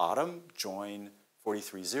bottom join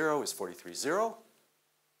 43, 0 is 43, 0.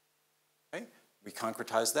 Okay? We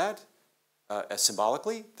concretize that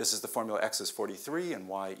symbolically. This is the formula x is 43 and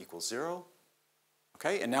y equals 0.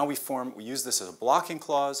 Okay? And now we use this as a blocking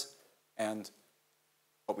clause, and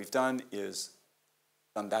what we've done is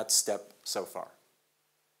done that step so far.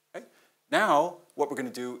 Okay? Now, what we're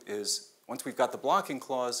going to do is, once we've got the blocking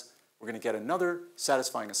clause, we're going to get another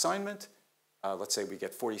satisfying assignment. Let's say we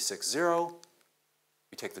get 46, 0.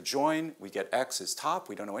 We take the join. We get x is top.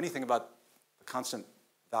 We don't know anything about the constant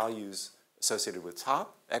values associated with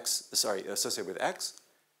associated with x.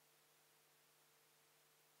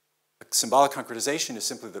 The symbolic concretization is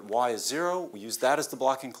simply that y is 0. We use that as the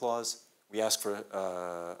blocking clause. We ask for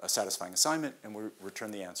a satisfying assignment, and we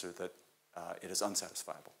return the answer that it is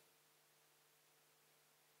unsatisfiable.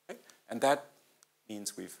 Okay? And that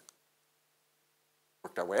means we've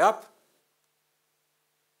worked our way up,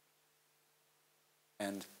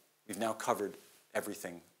 and we've now covered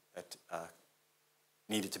everything that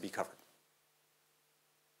needed to be covered.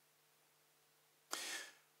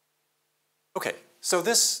 Okay, so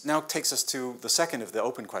this now takes us to the second of the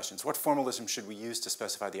open questions. What formalism should we use to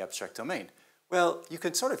specify the abstract domain? Well, you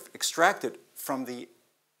could sort of extract it from the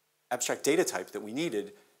abstract data type that we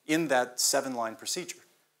needed in that 7-line procedure.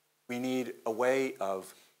 We need a way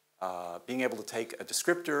of being able to take a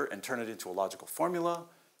descriptor and turn it into a logical formula.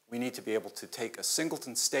 We need to be able to take a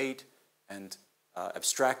singleton state and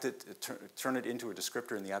abstract it, turn it into a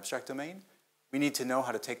descriptor in the abstract domain. We need to know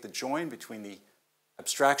how to take the join between the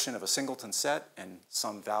abstraction of a singleton set and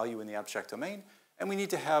some value in the abstract domain, and we need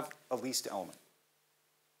to have a least element.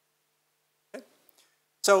 Okay?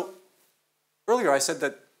 So earlier I said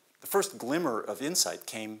that the first glimmer of insight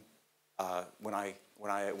came when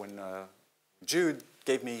Jude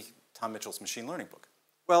gave me Tom Mitchell's machine learning book.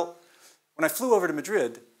 Well, when I flew over to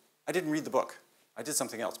Madrid, I didn't read the book. I did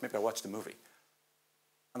something else. Maybe I watched a movie.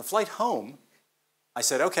 On the flight home, I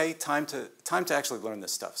said, okay, time to actually learn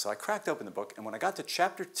this stuff. So I cracked open the book, and when I got to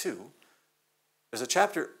chapter 2, there's a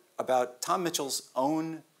chapter about Tom Mitchell's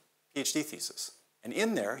own PhD thesis. And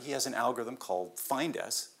in there, he has an algorithm called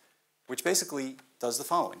findS, which basically does the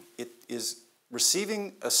following. It is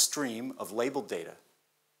receiving a stream of labeled data,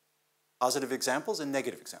 positive examples and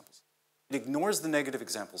negative examples. It ignores the negative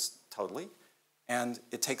examples totally, and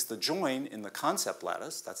it takes the join in the concept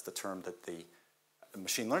lattice, that's the term that the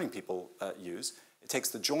machine learning people use. It takes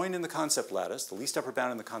the join in the concept lattice, the least upper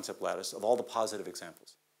bound in the concept lattice, of all the positive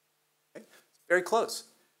examples. Okay? Very close.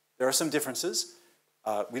 There are some differences.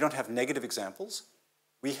 We don't have negative examples.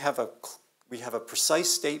 We have a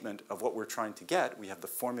precise statement of what we're trying to get. We have the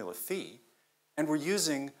formula phi, and we're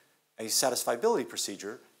using a satisfiability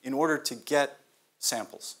procedure in order to get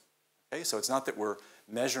samples. Okay? So it's not that we're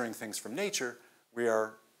measuring things from nature. We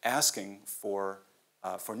are asking for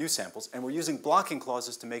new samples, and we're using blocking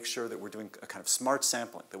clauses to make sure that we're doing a kind of smart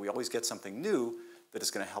sampling, that we always get something new that is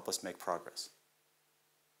going to help us make progress.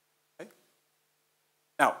 Okay?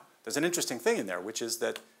 Now, there's an interesting thing in there, which is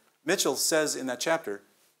that Mitchell says in that chapter,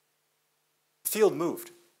 the field moved.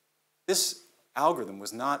 This algorithm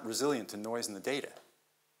was not resilient to noise in the data,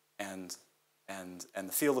 and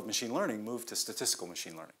the field of machine learning moved to statistical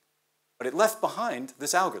machine learning. But it left behind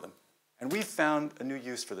this algorithm, and we've found a new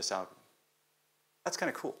use for this algorithm. That's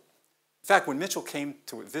kind of cool. In fact, when Mitchell came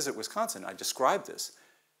to visit Wisconsin, I described this.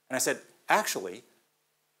 And I said, actually,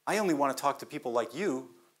 I only want to talk to people like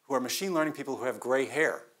you who are machine learning people who have gray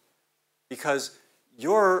hair. Because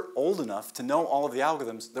you're old enough to know all of the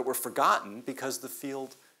algorithms that were forgotten because the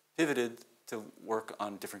field pivoted to work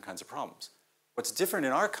on different kinds of problems. What's different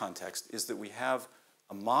in our context is that we have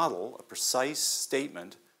a model, a precise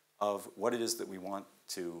statement of what it is that we want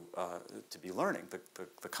to be learning,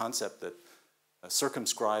 the concept that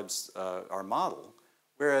circumscribes our model,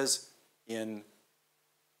 whereas in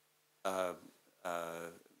the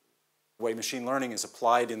way machine learning is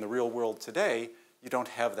applied in the real world today, you don't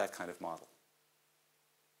have that kind of model.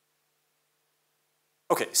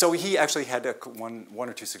 Okay, so he actually had one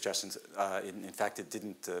or two suggestions. In fact, it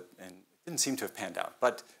didn't seem to have panned out,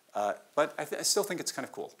 but I still think it's kind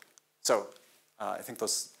of cool. So I think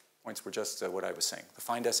those points were just what I was saying. The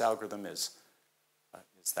find S algorithm is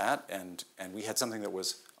that, and we had something that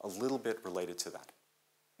was a little bit related to that.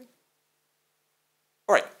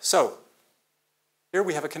 All right, so here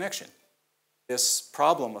we have a connection. This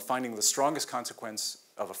problem of finding the strongest consequence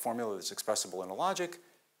of a formula that's expressible in a logic,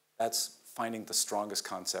 that's finding the strongest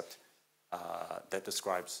concept that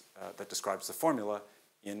describes the formula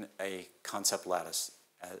in a concept lattice,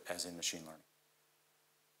 as in machine learning.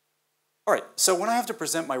 All right, so when I have to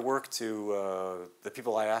present my work to the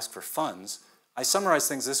people I ask for funds, I summarize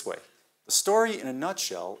things this way. The story in a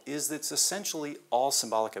nutshell is that it's essentially all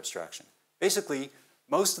symbolic abstraction. Basically,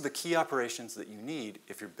 most of the key operations that you need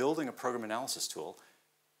if you're building a program analysis tool,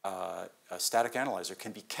 a static analyzer,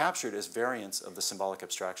 can be captured as variants of the symbolic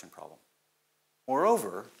abstraction problem.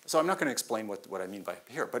 Moreover, so I'm not going to explain what I mean by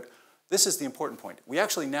here, but this is the important point. We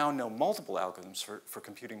actually now know multiple algorithms for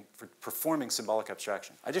performing symbolic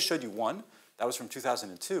abstraction. I just showed you one. That was from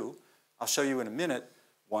 2002. I'll show you in a minute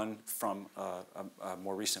one from a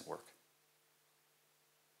more recent work.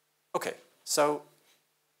 Okay, so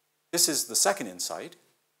this is the second insight.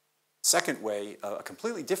 Second way, a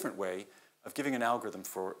completely different way of giving an algorithm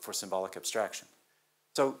for symbolic abstraction.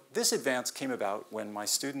 So this advance came about when my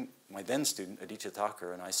then student, Aditya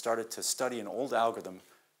Thakur, and I started to study an old algorithm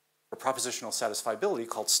for propositional satisfiability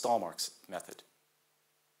called Stallmark's method.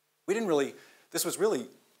 This was really,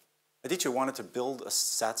 Aditya wanted to build a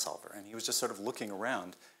SAT solver, and he was just sort of looking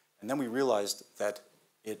around, and then we realized that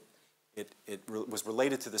it was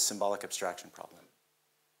related to this symbolic abstraction problem.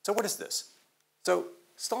 So what is this? So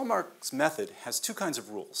Stallmark's method has two kinds of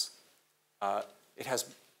rules. It has,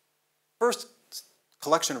 first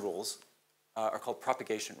collection of rules are called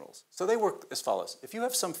propagation rules. So they work as follows. If you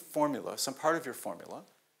have some formula, some part of your formula,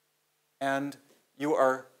 and you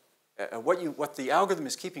are, what the algorithm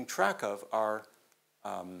is keeping track of are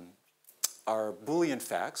Boolean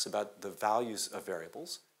facts about the values of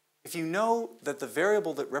variables. If you know that the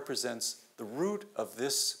variable that represents the root of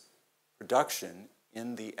this production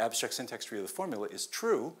in the abstract syntax tree of the formula is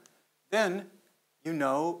true, then you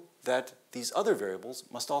know that these other variables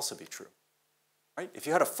must also be true. Right? If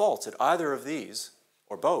you had a false at either of these,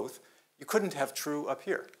 or both, you couldn't have true up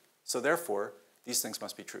here. So therefore, these things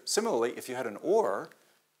must be true. Similarly, if you had an OR,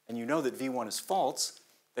 and you know that V1 is false,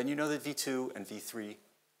 then you know that V2 and V3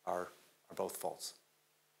 are both false.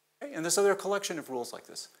 Okay? And so there are a collection of rules like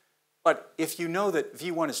this. But if you know that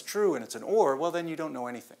V1 is true and it's an OR, well, then you don't know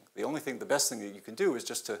anything. The best thing that you can do is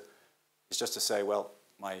just to say, well,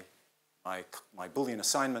 my Boolean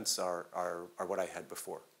assignments are what I had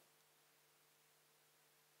before.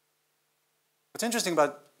 What's interesting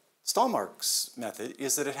about Stallmark's method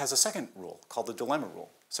is that it has a second rule called the dilemma rule.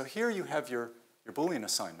 So here you have your Boolean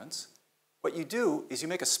assignments. What you do is you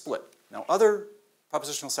make a split. Now, other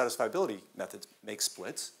propositional satisfiability methods make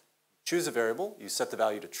splits. Choose a variable, you set the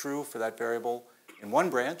value to true for that variable in one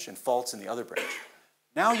branch and false in the other branch.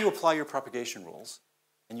 Now you apply your propagation rules,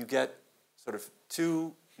 and you get sort of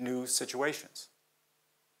two new situations.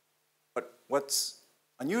 But what's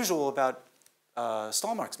unusual about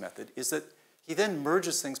Stallmark's method is that he then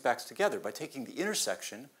merges things back together by taking the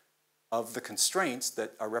intersection of the constraints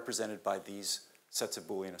that are represented by these sets of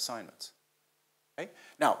Boolean assignments. Okay?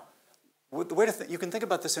 Now, the way to you can think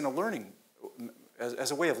about this in a learning,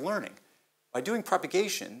 as a way of learning. By doing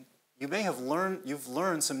propagation, you've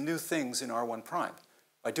learned some new things in R1 prime.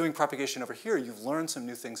 By doing propagation over here, you've learned some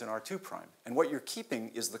new things in R2 prime. And what you're keeping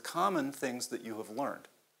is the common things that you have learned.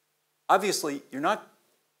 Obviously,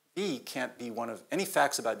 V can't be any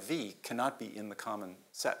facts about V cannot be in the common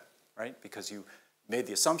set, right? Because you made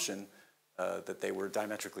the assumption that they were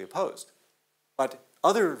diametrically opposed. But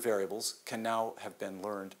other variables can now have been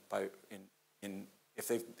learned if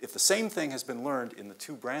the same thing has been learned in the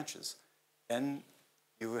two branches, then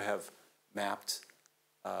you have mapped,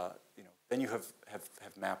 then you have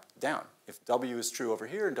mapped down. If W is true over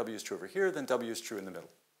here and W is true over here, then W is true in the middle.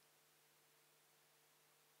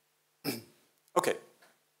 Okay.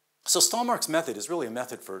 So Stallmark's method is really a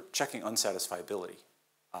method for checking unsatisfiability.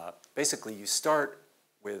 Basically, you start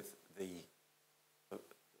with the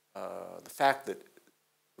fact that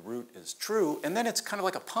the root is true, and then it's kind of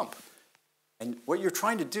like a pump. And what you're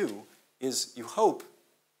trying to do is you hope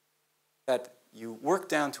that you work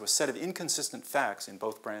down to a set of inconsistent facts in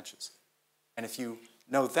both branches. And if you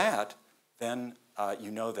know that, then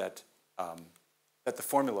you know that, that the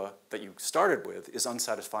formula that you started with is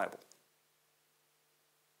unsatisfiable.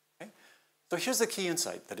 So here's the key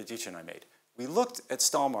insight that Aditya and I made. We looked at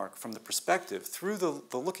Stallmark from the perspective, through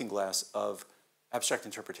the looking glass of abstract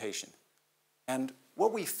interpretation. And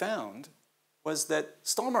what we found was that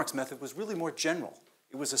Stallmark's method was really more general.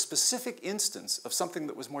 it was a specific instance of something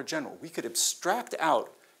that was more general. We could abstract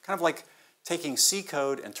out, kind of like taking C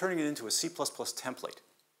code and turning it into a C++ template.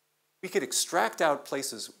 We could extract out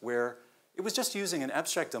places where it was just using an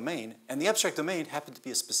abstract domain, and the abstract domain happened to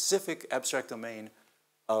be a specific abstract domain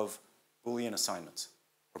of Boolean assignments,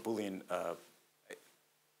 or Boolean,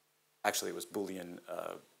 actually it was Boolean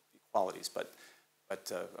equalities, but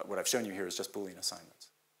what I've shown you here is just Boolean assignments,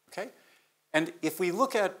 okay? And if we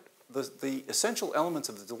look at the essential elements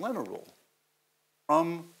of the dilemma rule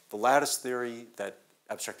from the lattice theory that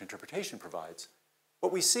abstract interpretation provides,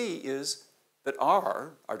 what we see is that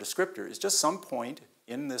R, our descriptor, is just some point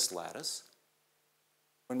in this lattice.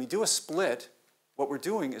 When we do a split, what we're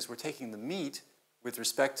doing is we're taking the meat with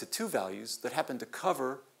respect to two values that happen to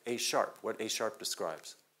cover A sharp, what A sharp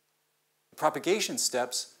describes. The propagation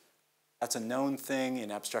steps, that's a known thing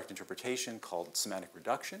in abstract interpretation called semantic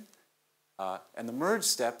reduction. And the merge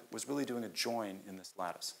step was really doing a join in this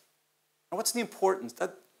lattice. Now what's the importance?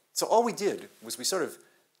 So all we did was we sort of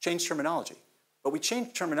changed terminology. But we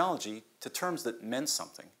changed terminology to terms that meant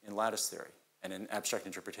something in lattice theory and in abstract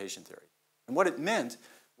interpretation theory. And what it meant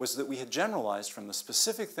was that we had generalized from the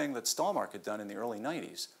specific thing that Stallmark had done in the early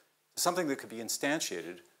 90s to something that could be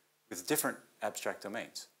instantiated with different abstract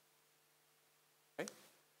domains. Okay?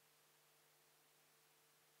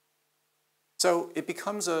 So it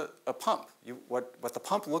becomes a pump. What the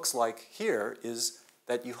pump looks like here is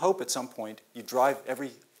that you hope at some point you drive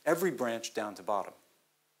every branch down to bottom.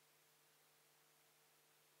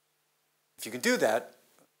 If you can do that,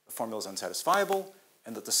 the formula is unsatisfiable,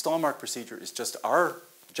 and that the Stallmark procedure is just our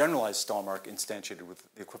generalized Stallmark instantiated with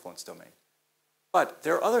the equivalence domain. But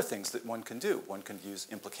there are other things that one can do. One can use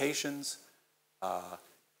implications.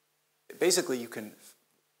 Basically, you can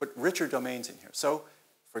put richer domains in here. So,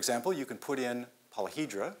 for example, you can put in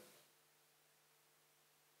polyhedra.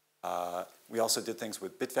 We also did things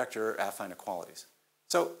with bit vector affine equalities.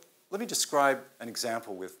 So let me describe an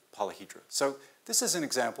example with polyhedra. So this is an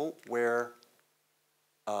example where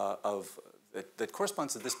that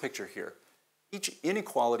corresponds to this picture here. Each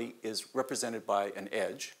inequality is represented by an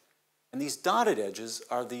edge, and these dotted edges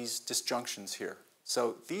are these disjunctions here.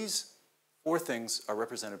 So these four things are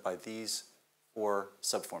represented by these four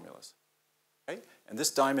subformulas. Okay? And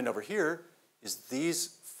this diamond over here is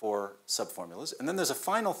these four subformulas, and then there's a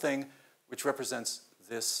final thing which represents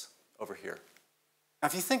this over here. Now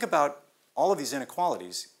if you think about all of these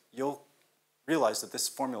inequalities, you'll realize that this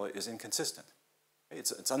formula is inconsistent.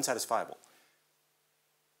 It's unsatisfiable.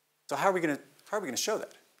 So how are we going to show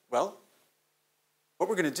that? Well, what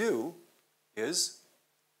we're going to do is,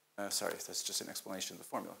 sorry, that's just an explanation of the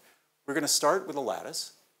formula. We're going to start with a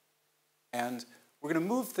lattice, and we're going to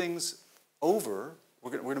move things over.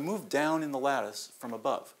 We're going to move down in the lattice from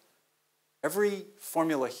above. Every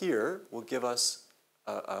formula here will give us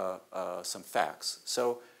some facts.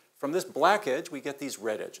 So from this black edge, we get these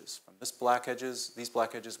red edges. From these black edges,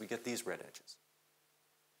 we get these red edges.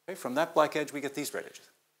 Okay? From that black edge, we get these red edges.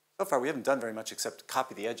 So far, we haven't done very much except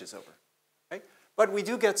copy the edges over. Okay? But we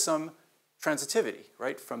do get some transitivity,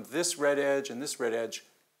 right? From this red edge and this red edge,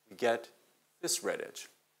 we get this red edge.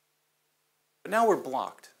 But now we're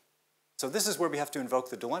blocked. So this is where we have to invoke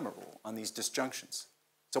the dilemma rule on these disjunctions.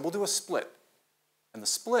 So we'll do a split. And the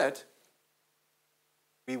split,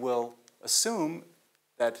 we will assume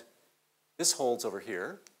that this holds over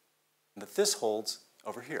here and that this holds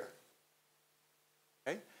over here.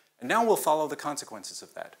 Okay? And now we'll follow the consequences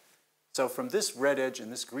of that. So from this red edge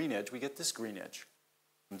and this green edge, we get this green edge.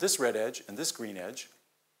 From this red edge and this green edge,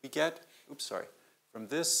 we get, oops, sorry. From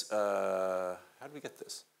this, how do we get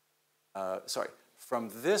this? Sorry, from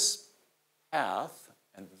this path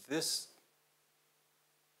and this,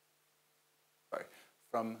 sorry,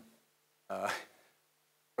 from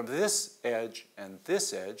this edge and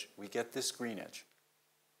this edge, we get this green edge.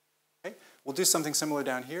 Okay? We'll do something similar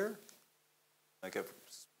down here. I get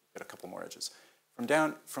a couple more edges.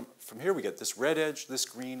 From here, we get this red edge, this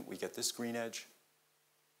green, we get this green edge.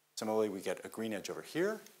 Similarly, we get a green edge over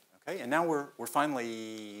here. Okay? And now we're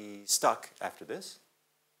finally stuck after this.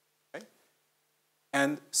 Okay?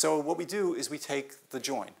 And so what we do is we take the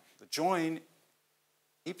join. The join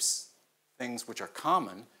keeps things which are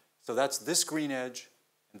common. So that's this green edge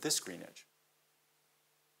and this green edge.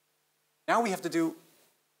 Now we have to do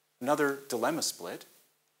another dilemma split.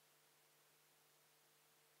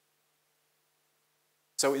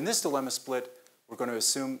 So in this dilemma split, we're going to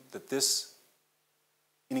assume that this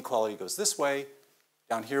inequality goes this way.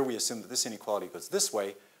 Down here, we assume that this inequality goes this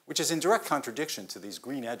way, which is in direct contradiction to these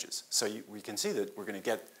green edges. So we can see that we're going to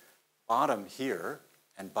get bottom here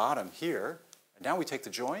and bottom here. And now we take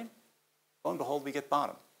the join. Lo and behold, we get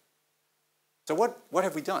bottom. So what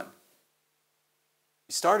have we done?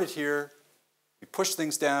 We started here, we pushed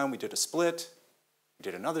things down, we did a split, we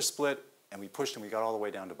did another split, and we pushed and we got all the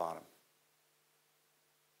way down to bottom.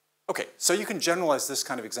 Okay, so you can generalize this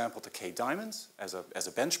kind of example to K-diamonds as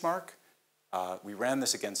a benchmark. We ran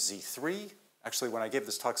this against Z3. Actually, when I gave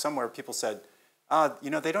this talk somewhere, people said, you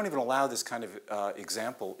know, they don't even allow this kind of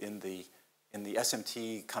example in the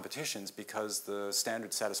SMT competitions because the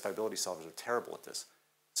standard satisfiability solvers are terrible at this.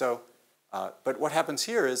 So, but what happens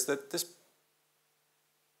here is that this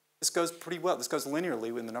goes pretty well. This goes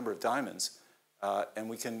linearly in the number of diamonds, and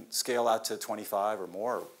we can scale out to 25 or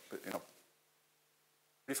more, you know,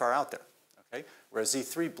 pretty far out there, okay? Whereas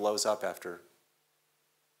Z3 blows up after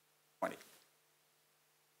 20.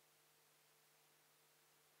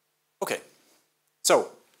 Okay,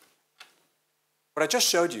 so what I just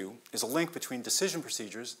showed you is a link between decision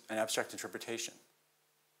procedures and abstract interpretation.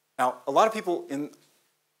 Now, a lot of people in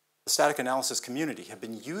the static analysis community have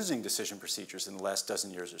been using decision procedures in the last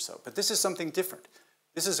dozen years or so, but this is something different.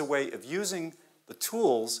 This is a way of using the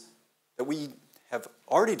tools that we have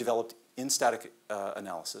already developed in static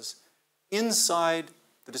analysis inside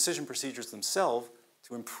the decision procedures themselves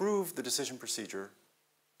to improve the decision procedure,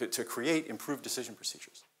 to create improved decision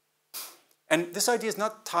procedures. And this idea is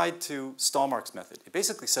not tied to Stallmark's method. It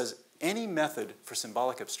basically says any method for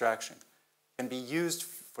symbolic abstraction can be used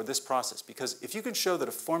for this process, because if you can show that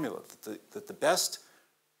a formula, that the best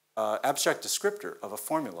abstract descriptor of a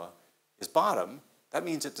formula is bottom, that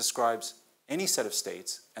means it describes any set of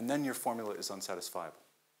states, and then your formula is unsatisfiable.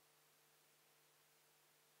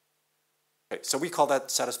 Okay, so we call that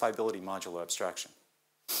satisfiability modulo abstraction.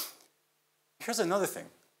 Here's another thing.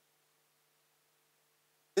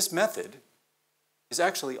 This method is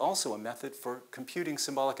actually also a method for computing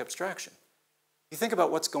symbolic abstraction. If you think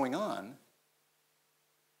about what's going on,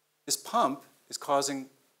 this pump is causing,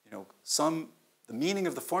 you know, the meaning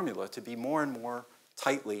of the formula to be more and more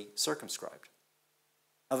tightly circumscribed.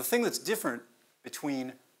 Now, the thing that's different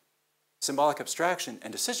between symbolic abstraction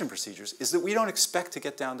and decision procedures is that we don't expect to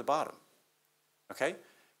get down to bottom. Okay?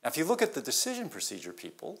 Now, if you look at the decision procedure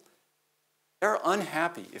people, they're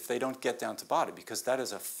unhappy if they don't get down to bottom because that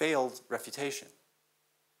is a failed refutation.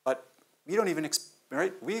 But we don't even,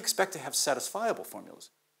 right? We expect to have satisfiable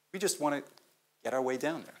formulas. We just want to get our way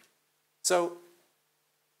down there. So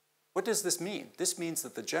what does this mean? This means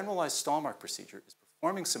that the generalized Stallmark procedure is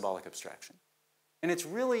performing symbolic abstraction, and it's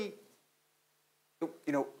really,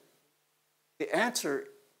 you know, an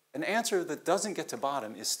answer that doesn't get to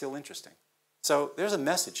bottom is still interesting. So there's a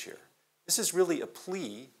message here. This is really a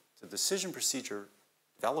plea to decision procedure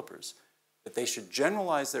developers that they should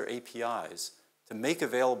generalize their APIs to make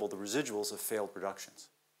available the residuals of failed reductions,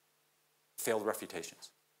 failed refutations.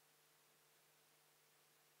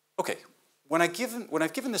 Okay, when I've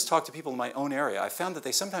given this talk to people in my own area, I found that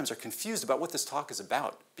they sometimes are confused about what this talk is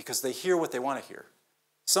about because they hear what they want to hear.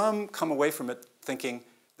 Some come away from it thinking,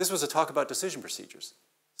 this was a talk about decision procedures.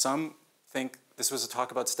 Some think this was a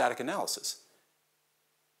talk about static analysis.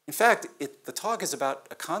 In fact, the talk is about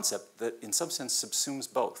a concept that in some sense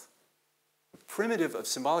subsumes both. The primitive of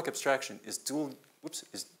symbolic abstraction is dual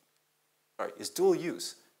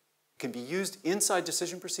use. It can be used inside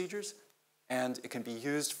decision procedures, and it can be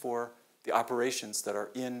used for the operations that are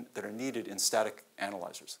needed in static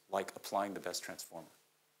analyzers, like applying the best transformer.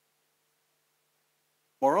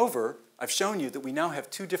 Moreover, I've shown you that we now have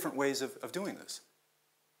two different ways of doing this.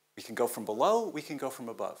 We can go from below, we can go from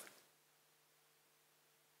above.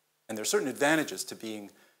 And there are certain advantages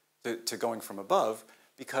to going from above,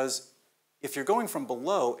 because if you're going from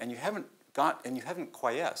below and you haven't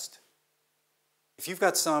quiesced, if you've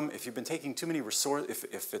been taking too many resources,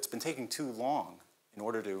 if it's been taking too long in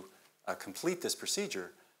order to complete this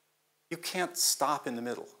procedure, you can't stop in the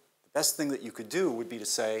middle. The best thing that you could do would be to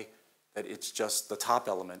say that it's just the top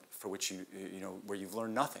element for which where you've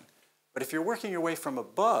learned nothing. But if you're working your way from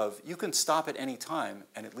above, you can stop at any time,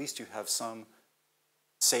 and at least you have some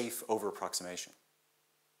safe over-approximation.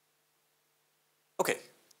 Okay,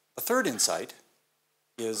 the third insight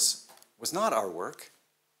was not our work,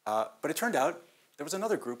 but it turned out there was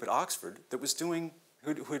another group at Oxford that was who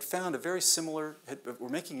had found were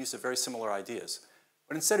making use of very similar ideas.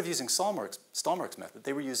 But instead of using Stallmark's method,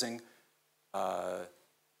 they were using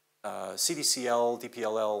CDCL,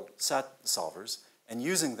 DPLL SAT solvers, and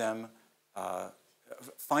using them,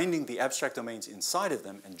 finding the abstract domains inside of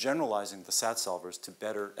them and generalizing the SAT solvers to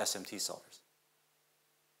better SMT solvers.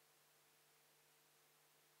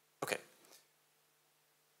 Okay.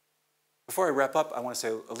 Before I wrap up, I want to say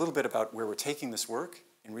a little bit about where we're taking this work.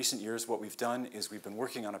 In recent years, what we've done is we've been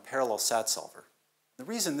working on a parallel SAT solver. The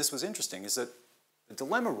reason this was interesting is that the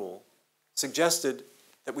dilemma rule suggested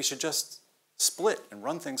that we should just split and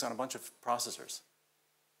run things on a bunch of processors.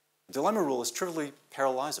 The dilemma rule is trivially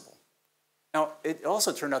parallelizable. Now, it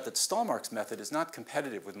also turned out that Stallmark's method is not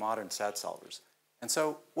competitive with modern SAT solvers. And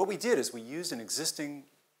so what we did is we used an existing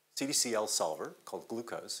CDCL solver called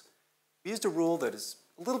glucose. We used a rule that is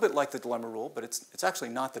a little bit like the dilemma rule, but it's actually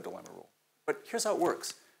not the dilemma rule. But here's how it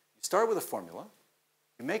works. You start with a formula.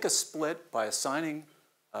 You make a split by assigning,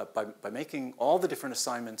 by making all the different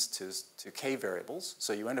assignments to k variables.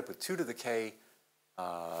 So you end up with 2 to the k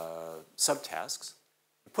subtasks.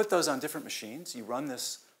 You put those on different machines. You run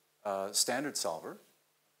this standard solver.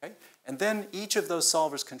 Okay? And then each of those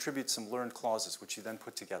solvers contributes some learned clauses, which you then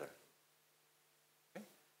put together. Okay?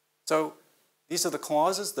 So these are the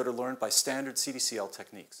clauses that are learned by standard CDCL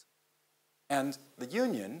techniques. And the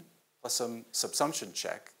union, plus some subsumption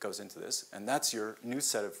check, goes into this, and that's your new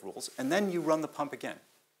set of rules. And then you run the pump again.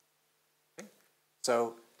 Okay?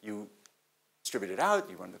 So you distribute it out,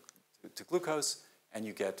 you run to glucose, and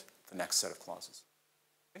you get the next set of clauses.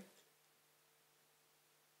 Okay?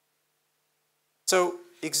 So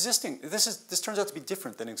this turns out to be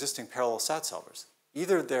different than existing parallel SAT solvers.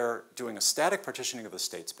 Either they're doing a static partitioning of the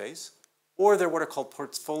state space, or they're what are called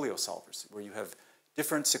portfolio solvers, where you have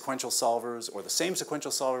different sequential solvers or the same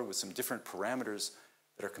sequential solver with some different parameters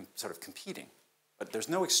that are sort of competing. But there's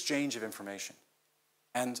no exchange of information.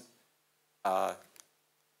 And what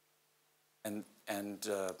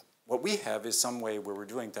we have is some way where we're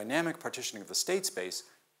doing dynamic partitioning of the state space.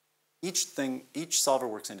 Each solver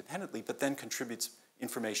works independently, but then contributes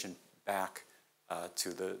information back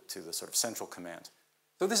to the sort of central command.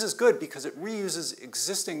 So this is good because it reuses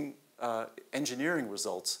existing engineering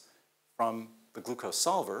results from the glucose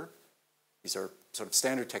solver. These are sort of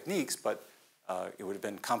standard techniques, but it would have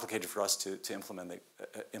been complicated for us to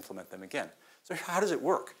implement them again. So how does it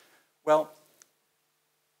work? Well,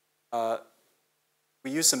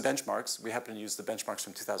 we use some benchmarks. We happen to use the benchmarks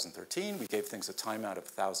from 2013. We gave things a timeout of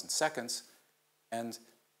 1,000 seconds. And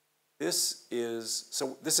this is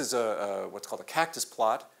what's called a cactus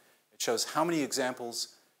plot. It shows how many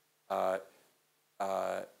examples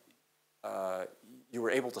you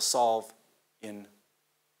were able to solve in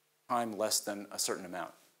time less than a certain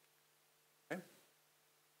amount. Okay?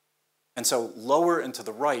 And so lower and to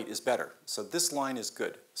the right is better. So this line is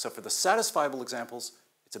good. So for the satisfiable examples,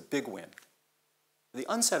 it's a big win. For the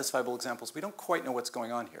unsatisfiable examples, we don't quite know what's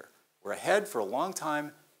going on here. We're ahead for a long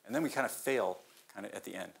time, and then we kind of fail kind of at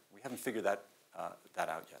the end. We haven't figured that out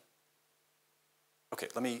yet. Okay,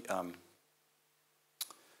 let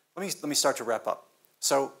me start to wrap up.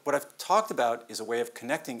 So what I've talked about is a way of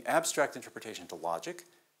connecting abstract interpretation to logic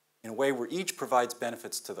in a way where each provides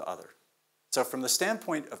benefits to the other. So from the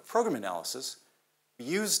standpoint of program analysis, we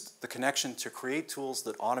used the connection to create tools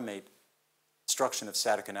that automate construction of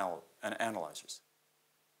static analyzers.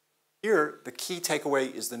 Here, the key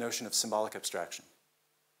takeaway is the notion of symbolic abstraction.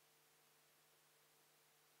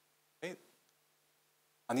 Okay.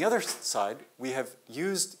 On the other side, we have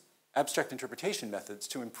used abstract interpretation methods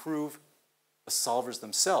to improve the solvers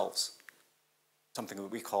themselves, something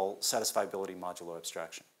that we call satisfiability modulo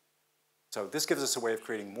abstraction. So this gives us a way of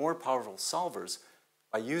creating more powerful solvers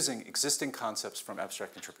by using existing concepts from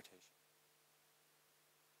abstract interpretation.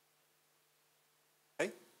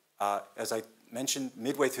 Okay. As I mentioned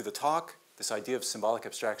midway through the talk, this idea of symbolic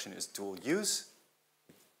abstraction is dual use.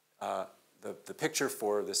 The picture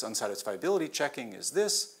for this unsatisfiability checking is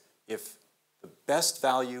this. If the best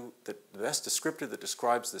value, the best descriptor that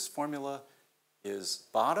describes this formula is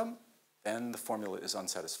bottom, then the formula is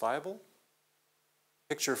unsatisfiable.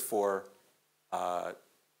 Picture for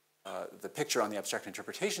the picture on the abstract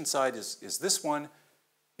interpretation side is this one.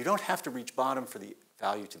 You don't have to reach bottom for the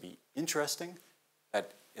value to be interesting.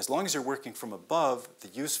 That as long as you're working from above,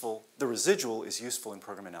 the residual is useful in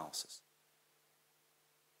program analysis.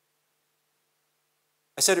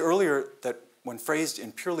 I said earlier that when phrased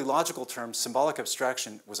in purely logical terms, symbolic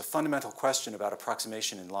abstraction was a fundamental question about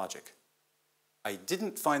approximation in logic. I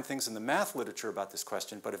didn't find things in the math literature about this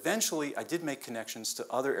question, but eventually I did make connections to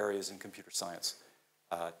other areas in computer science.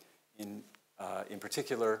 In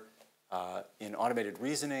particular, in automated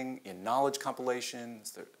reasoning, in knowledge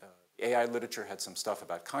compilations, the AI literature had some stuff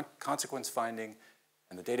about consequence finding,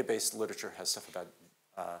 and the database literature has stuff about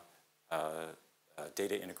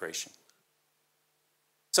data integration.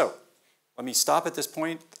 So, let me stop at this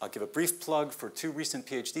point. I'll give a brief plug for 2 recent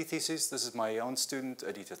PhD theses. This is my own student,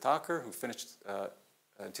 Aditya Thakur, who finished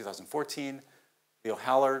in 2014. Leo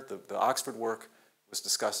Haller, the Oxford work, was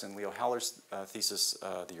discussed in Leo Haller's thesis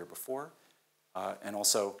the year before. And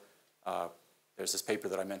also, there's this paper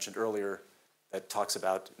that I mentioned earlier that talks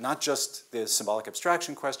about not just the symbolic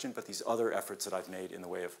abstraction question, but these other efforts that I've made in the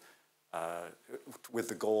way of, with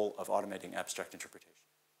the goal of automating abstract interpretation.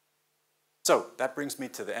 So that brings me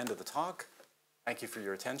to the end of the talk. Thank you for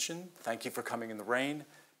your attention. Thank you for coming in the rain,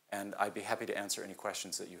 and I'd be happy to answer any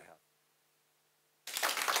questions that you have.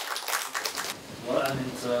 Well, I mean,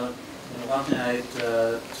 one thing I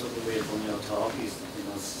took away from your talk is,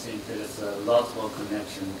 I think there's a lot of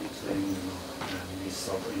connection between, this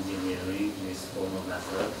software engineering, this formal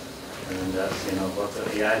method, and what the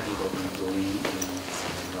AI people have been doing in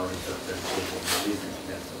knowledge representation and reasoning.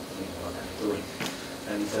 That's what I'm doing.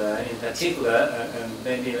 And in particular, and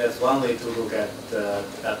maybe that's one way to look at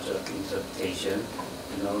abstract interpretation.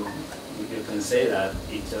 You can say that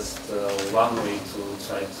it's just one way to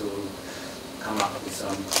try to come up with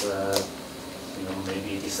some,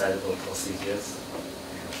 maybe decidable procedures.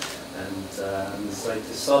 And so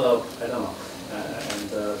it's sort of, I don't know, and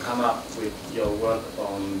come up with your work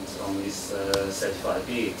on this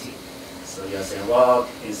certifiability. So you're saying, well,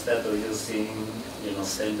 instead of using,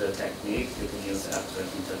 standard technique, you can use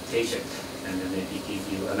abstract interpretation, and then maybe give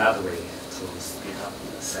you another way to speed up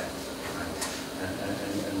the set. Right?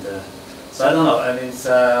 So I don't know. I mean,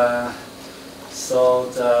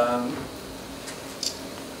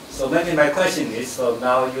 so maybe my question is, so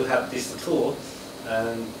now you have this tool,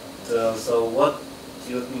 and so what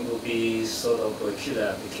do you think will be sort of a killer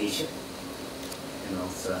application?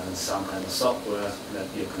 Some kind of software that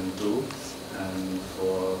you can do, and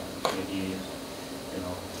for maybe,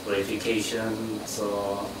 verification.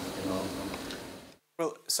 So,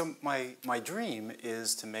 Well, so my dream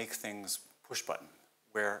is to make things push button,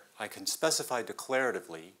 where I can specify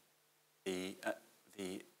declaratively the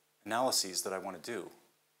analyses that I want to do,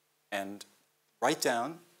 and write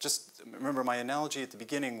down. Just remember, my analogy at the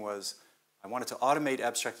beginning was I wanted to automate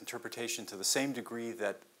abstract interpretation to the same degree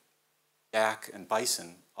that Yak and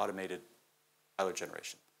Bison automated Tyler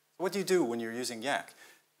generation. So what do you do when you're using Yak?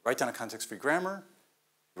 You write down a context-free grammar,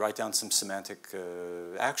 you write down some semantic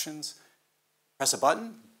actions, press a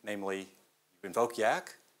button, namely you invoke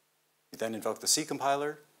Yak, you then invoke the C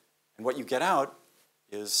compiler, and what you get out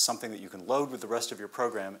is something that you can load with the rest of your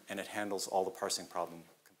program, and it handles all the parsing problem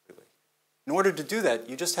completely. In order to do that,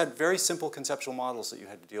 you just had very simple conceptual models that you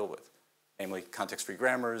had to deal with, namely context-free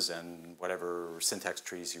grammars and whatever syntax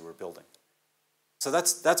trees you were building. So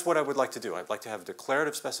that's what I would like to do. I'd like to have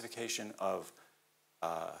declarative specification of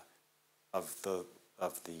the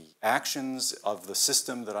actions of the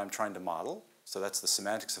system that I'm trying to model. So that's the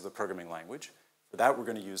semantics of the programming language. For that, we're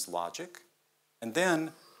going to use logic. And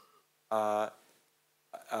then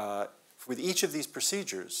with each of these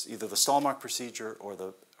procedures, either the stall mark procedure or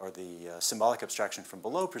the symbolic abstraction from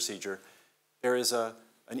below procedure, there is an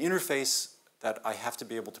interface that I have to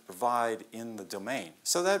be able to provide in the domain.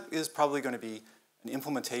 So that is probably going to be an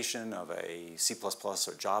implementation of a C++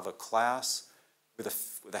 or Java class with a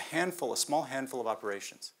small handful of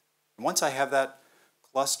operations. And once I have that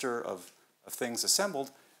cluster of things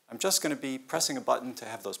assembled, I'm just going to be pressing a button to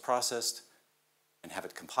have those processed and have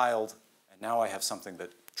it compiled. And now I have something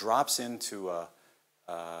that drops into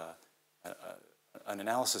an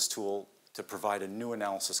analysis tool to provide a new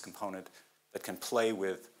analysis component that can play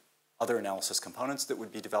with other analysis components that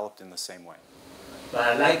would be developed in the same way. But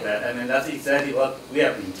I like that. I mean, that's exactly what we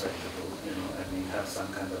have been trying to do. I mean, have some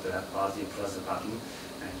kind of part, you press a button,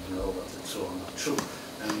 and you know what's true or not true.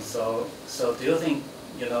 And so do you think,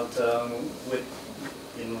 with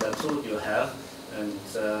the tool you have, and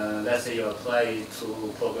let's say you apply it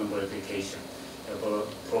to program verification. You have a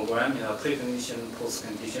program, you have precondition,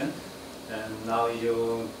 postcondition, and now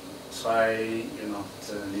you try,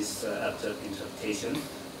 this abstract interpretation.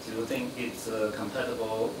 Do you think it's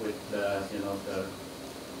compatible with the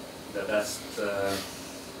best,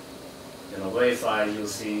 verify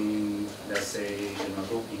using, let's say,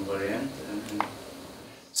 loop invariant?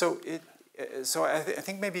 So I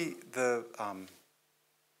think maybe the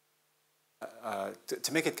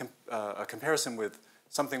to make it a comparison with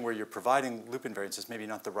something where you're providing loop invariance is maybe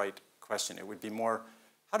not the right question. It would be more,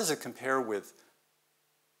 how does it compare with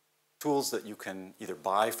tools that you can either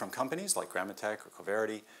buy from companies like Grammatech or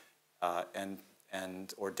Coverity or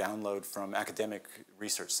download from academic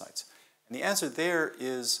research sites? And the answer there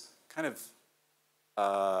is kind of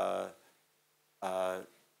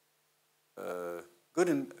good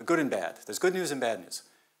and bad. There's good news and bad news.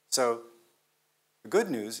 So the good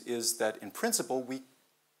news is that in principle we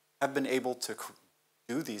have been able to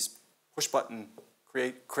do these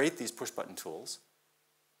create these push button tools.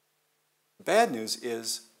 The bad news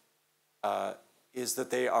is that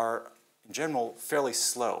they are, in general, fairly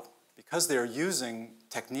slow because they are using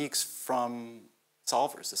techniques from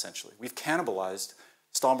solvers, essentially. We've cannibalized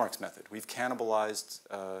Stallmark's method. We've cannibalized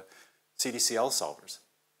CDCL solvers.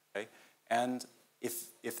 Okay? And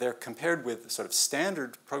if they're compared with sort of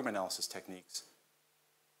standard program analysis techniques,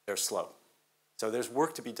 they're slow. So there's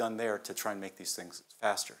work to be done there to try and make these things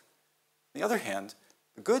faster. On the other hand,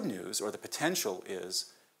 the good news, or the potential,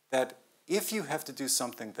 is that if you have to do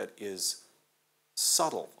something that is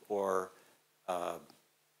subtle or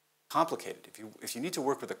complicated, if you need to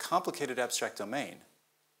work with a complicated abstract domain,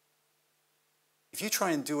 if you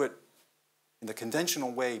try and do it in the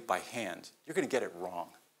conventional way by hand, you're going to get it wrong.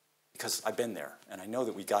 Because I've been there, and I know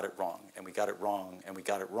that we got it wrong, and we got it wrong, and we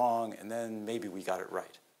got it wrong, and then maybe we got it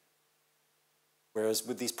right. Whereas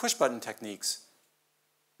with these push-button techniques,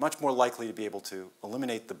 much more likely to be able to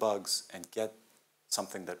eliminate the bugs and get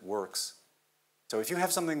something that works. So if you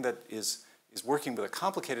have something that is working with a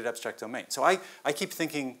complicated abstract domain. So I keep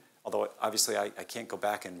thinking, although obviously I can't go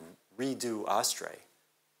back and redo Ostre,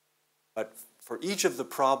 but for each of the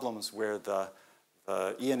problems where the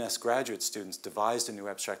ENS graduate students devised a new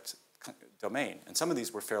abstract domain, and some of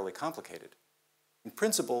these were fairly complicated, in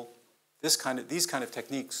principle, these kind of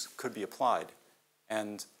techniques could be applied,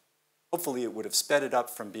 and hopefully it would have sped it up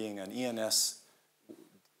from being an ENS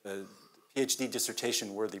PhD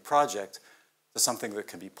dissertation-worthy project to something that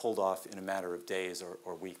can be pulled off in a matter of days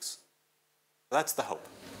or weeks. So that's the hope.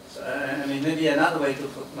 So, I mean, maybe another way to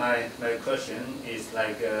put my question is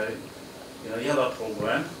like, you know, you have a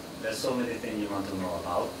program. There's so many things you want to know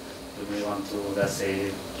about. You may want to, let's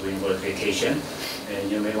say, doing verification, and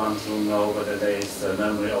you may want to know whether there is a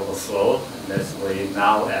memory overflow. That's where you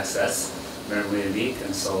now access memory leak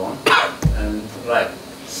and so on. And right.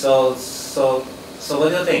 So what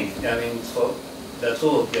do you think? I mean, for the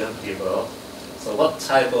tool you have developed, so what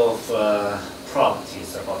type of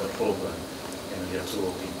properties about the program can your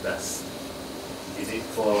tool be best? Is it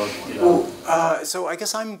for, you know? So I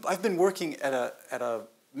guess I've been working at a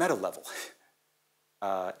meta level.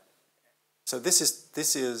 So this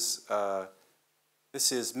is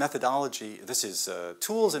methodology. This is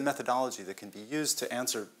tools and methodology that can be used to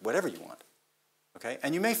answer whatever you want. Okay,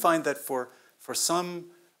 and you may find that for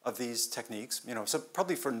some of these techniques, you know, so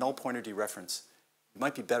probably for null pointer dereference, you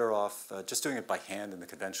might be better off just doing it by hand in the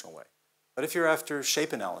conventional way. But if you're after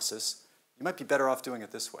shape analysis, you might be better off doing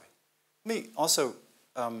it this way. Let me also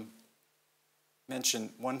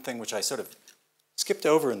mention one thing which I sort of skipped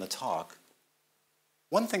over in the talk.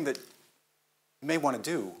 One thing that you may want to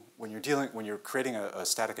do when you're creating a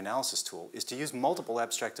static analysis tool is to use multiple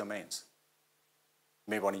abstract domains.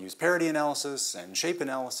 You may want to use parity analysis and shape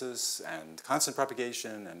analysis and constant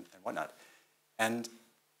propagation and whatnot. And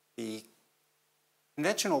the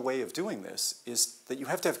conventional way of doing this is that you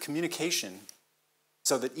have to have communication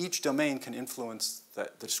so that each domain can influence the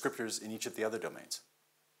descriptors in each of the other domains.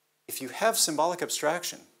 If you have symbolic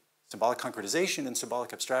abstraction, symbolic concretization and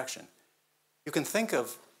symbolic abstraction, you can think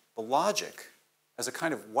of the logic as a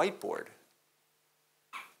kind of whiteboard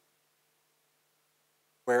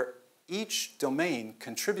where each domain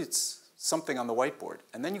contributes something on the whiteboard,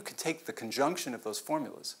 and then you can take the conjunction of those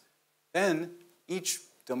formulas. Then each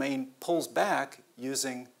domain pulls back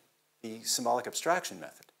using the symbolic abstraction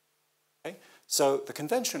method. Okay? So the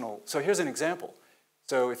conventional, so here's an example.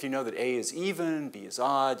 So if you know that A is even, B is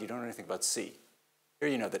odd, you don't know anything about C. Here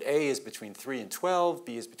you know that A is between 3 and 12,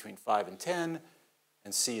 B is between 5 and 10,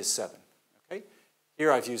 and C is 7. Okay?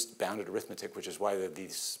 Here I've used bounded arithmetic, which is why there are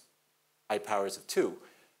these high powers of 2.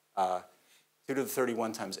 2 to the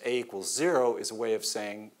 31 times A equals 0 is a way of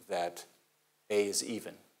saying that A is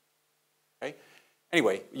even. Okay?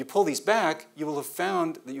 Anyway, you pull these back, you will have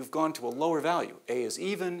found that you've gone to a lower value. A is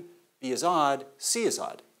even, B is odd, C is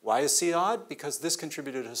odd. Why is C odd? Because this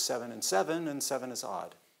contributed to 7 and 7 is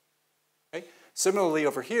odd. Okay? Similarly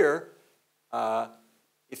over here,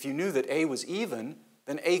 if you knew that A was even,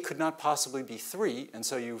 then A could not possibly be 3, and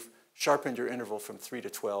so you've sharpened your interval from 3 to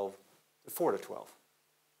 12 to 4 to 12.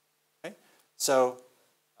 Okay? So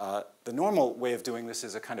the normal way of doing this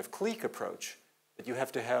is a kind of clique approach, that you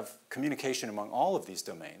have to have communication among all of these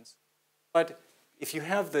domains. But if you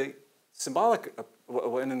have the symbolic,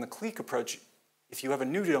 and in the clique approach, if you have a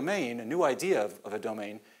new domain, a new idea of a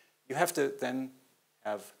domain, you have to then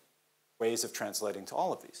have ways of translating to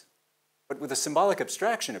all of these. But with a symbolic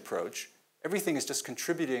abstraction approach, everything is just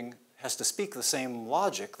contributing, has to speak the same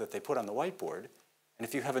logic that they put on the whiteboard. And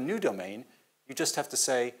if you have a new domain, you just have to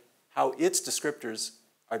say how its descriptors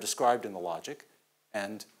are described in the logic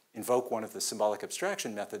and invoke one of the symbolic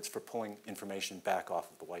abstraction methods for pulling information back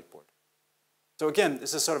off of the whiteboard. So again,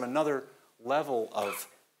 this is sort of another level of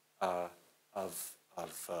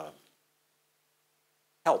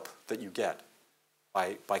help that you get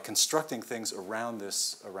by constructing things around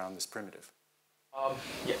this primitive.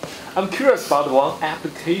 Yeah, I'm curious about one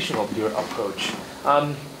application of your approach.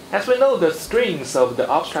 As we know, the strength of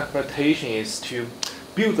the abstract interpretation is to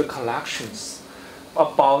build the collections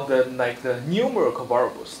about the numerical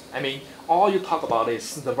variables. I mean, all you talk about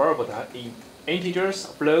is the variable that in integers,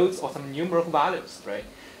 floats, or some numerical values, right?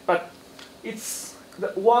 But it's the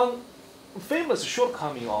one famous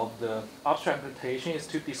shortcoming of the abstract interpretation is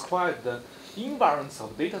to describe the invariance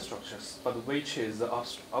of data structures, but which is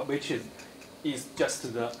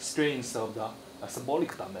just the strings of the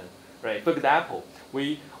symbolic domain, right? For example,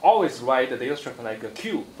 we always write the data structure like a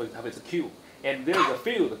Q, for example, it's a Q, and there is a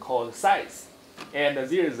field called size, and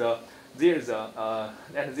there is a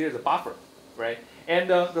buffer, right? And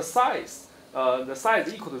the size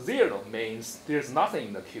equal to 0 means there's nothing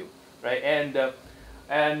in the Q, right?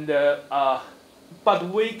 But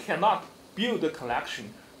we cannot build a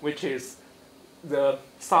collection which is the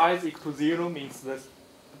size equal to 0 means the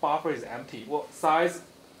buffer is empty. Well, size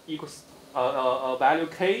equals value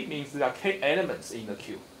k means there are k elements in the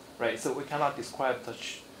Q, right? So we cannot describe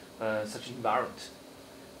such environment,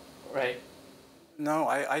 right? No,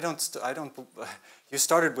 I don't. You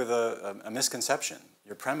started with a misconception.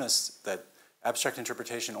 Your premise that abstract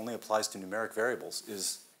interpretation only applies to numeric variables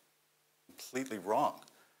is completely wrong.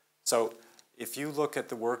 So if you look at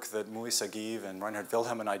the work that Muli Sagiv and Reinhard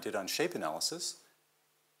Wilhelm and I did on shape analysis,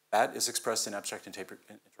 that is expressed in abstract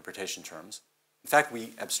interpretation terms. In fact,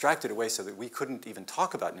 we abstracted away so that we couldn't even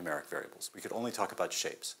talk about numeric variables. We could only talk about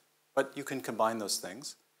shapes. But you can combine those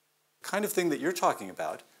things. The kind of thing that you're talking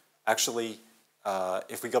about, actually,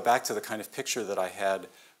 if we go back to the kind of picture that I had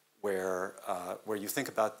where you think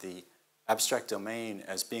about the abstract domain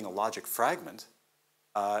as being a logic fragment,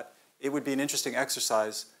 it would be an interesting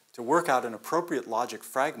exercise to work out an appropriate logic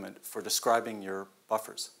fragment for describing your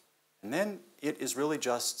buffers. And then it is really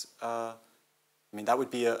just, I mean, that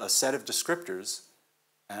would be a set of descriptors,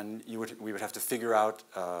 and we would have to figure out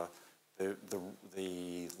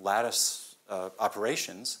the lattice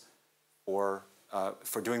operations for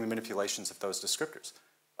doing the manipulations of those descriptors.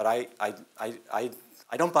 But I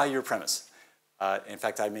don't buy your premise. In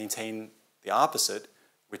fact, I maintain the opposite,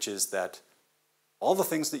 which is that all the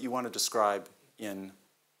things that you want to describe in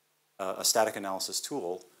a static analysis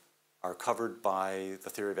tool are covered by the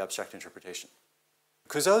theory of abstract interpretation.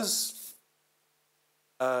 Cousteau's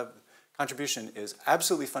contribution is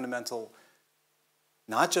absolutely fundamental,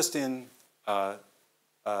 not just in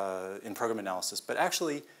program analysis, but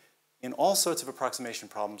actually in all sorts of approximation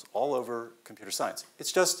problems all over computer science.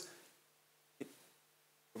 It's just the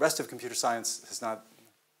rest of computer science has not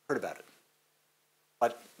heard about it.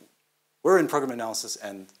 But we're in program analysis,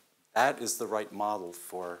 and that is the right model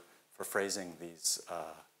for phrasing these,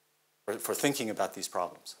 for thinking about these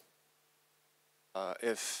problems.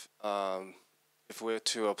 If we're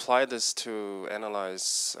to apply this to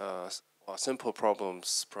analyze simple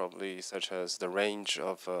problems, probably such as the range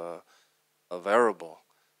of a variable,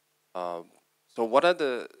 so what are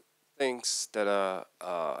the things that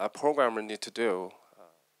a programmer need to do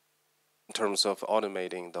in terms of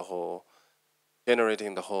automating the whole,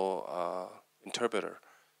 generating the whole interpreter?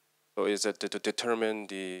 So is it to determine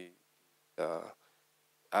the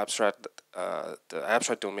abstract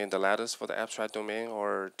domain, the lattice for the abstract domain,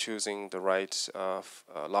 or choosing the right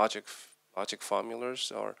logic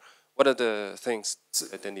formulas, or what are the things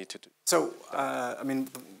that they need to do? So I mean,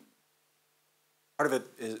 part of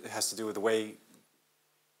it has to do with the way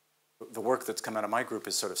the work that's come out of my group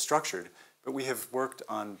is sort of structured. But we have worked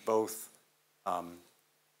on both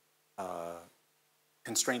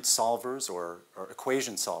constraint solvers or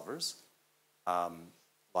equation solvers,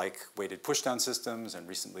 like weighted pushdown systems, and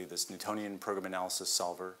recently this Newtonian program analysis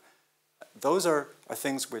solver. Those are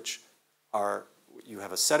things which are, you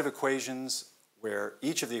have a set of equations where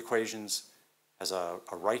each of the equations has a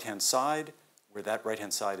right-hand side, where that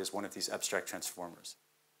right-hand side is one of these abstract transformers.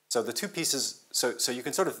 So the two pieces, so you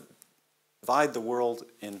can sort of divide the world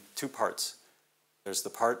in two parts. There's the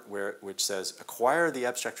part which says acquire the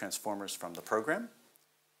abstract transformers from the program,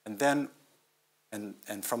 and then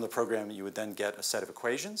and from the program you would then get a set of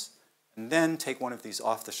equations, and then take one of these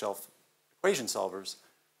off-the-shelf equation solvers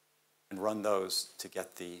and run those to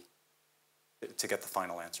get the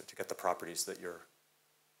final answer, to get the properties that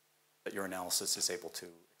your analysis is able to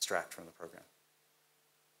extract from the program.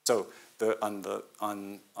 So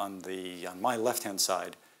on my left-hand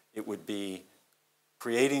side, it would be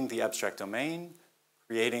creating the abstract domain,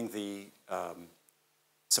 creating the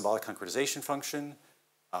symbolic concretization function.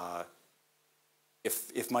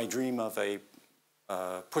 If my dream of a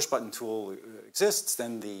push-button tool exists,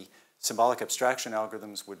 then the symbolic abstraction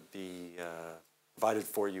algorithms would be provided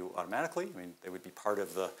for you automatically. I mean, they would be part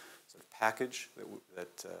of the sort of package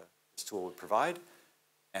that this tool would provide.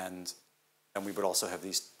 And we would also have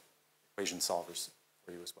these equation solvers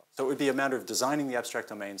for you as well. So it would be a matter of designing the abstract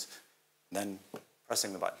domains and then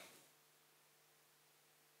pressing the button.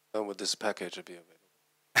 When would this package be available?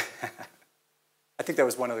 I think there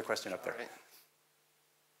was one other question up there. Right.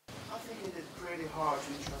 I think it is pretty hard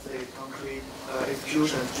to translate concrete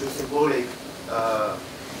execution to symbolic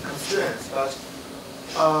constraints, but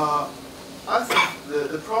I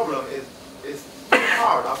think the problem is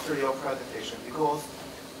hard after your presentation because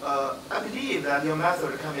I believe that your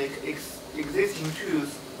method can make existing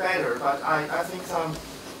tools better, but I think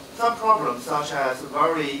some problems such as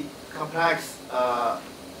very complex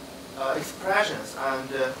expressions and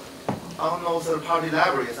unknown third-party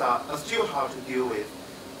libraries are still hard to deal with.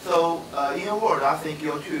 So in a word, I think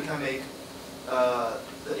your tool can make the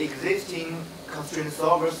existing constraint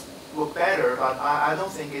solvers work better, but I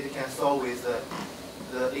don't think it can solve with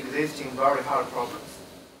the existing very hard problems.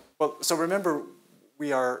 Well, so remember,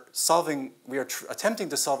 we are attempting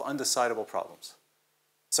to solve undecidable problems.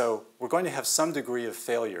 So we're going to have some degree of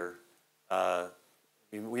failure.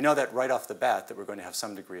 We know that right off the bat that we're going to have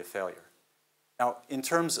some degree of failure. Now, in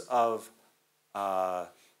terms of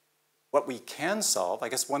what we can solve, I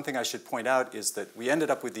guess one thing I should point out is that we ended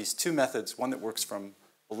up with these two methods, one that works from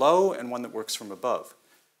below and one that works from above.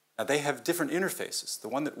 Now, they have different interfaces. The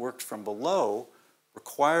one that worked from below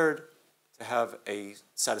required to have a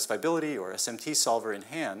satisfiability or SMT solver in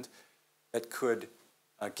hand that could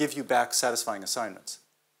give you back satisfying assignments.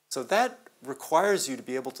 So that requires you to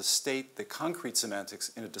be able to state the concrete semantics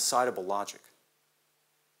in a decidable logic.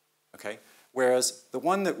 Okay? Whereas the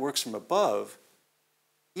one that works from above,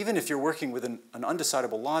 even if you're working with an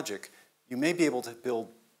undecidable logic, you may be able to build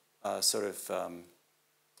sort of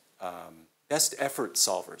best effort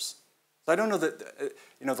solvers. So I don't know that,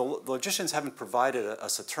 you know, the logicians haven't provided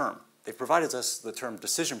us a term. They've provided us the term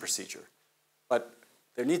decision procedure. But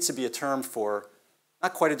there needs to be a term for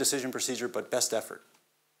not quite a decision procedure, but best effort.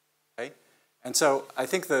 Okay? And so I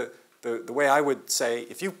think the way I would say,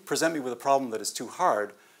 if you present me with a problem that is too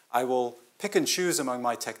hard, I will pick and choose among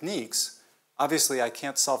my techniques. Obviously, I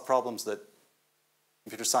can't solve problems that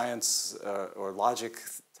computer science or logic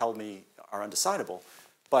tell me are undecidable,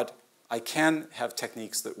 but I can have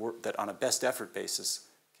techniques that work that on a best effort basis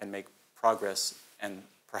can make progress and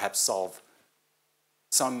perhaps solve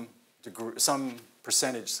some degree, some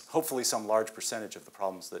percentage, hopefully some large percentage of the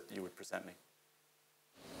problems that you would present me.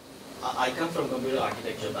 I come from computer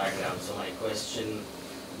architecture background, so my question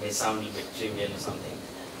may sound a bit trivial or something.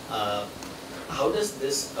 How does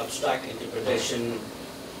this abstract interpretation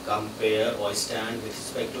compare or stand with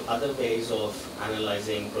respect to other ways of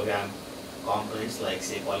analyzing program components, like,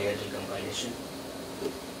 say, polyhedral compilation?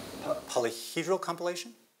 Polyhedral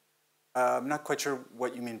compilation? I'm not quite sure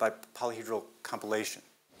what you mean by polyhedral compilation.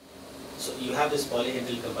 So you have this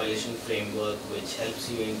polyhedral compilation framework which helps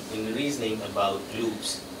you in reasoning about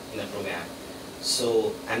loops in a program.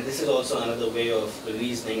 So, and this is also another way of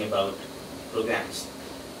reasoning about programs.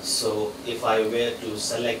 So if I were to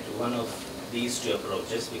select one of these two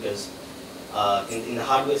approaches, because in the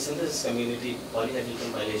hardware synthesis community, polyhedral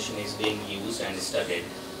compilation is being used and studied,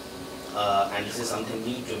 and this is something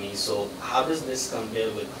new to me. So how does this compare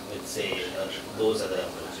with say, those other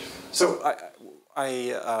approaches? So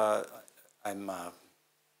I'm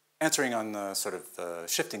answering on the sort of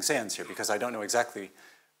shifting sands here because I don't know exactly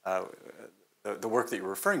the work that you're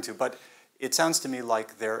referring to, but it sounds to me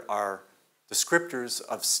like there are descriptors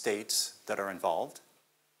of states that are involved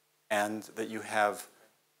and that you have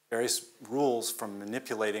various rules for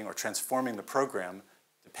manipulating or transforming the program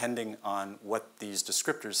depending on what these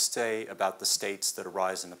descriptors say about the states that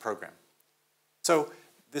arise in the program. So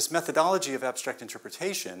this methodology of abstract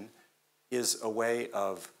interpretation is a way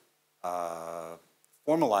of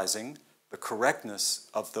formalizing the correctness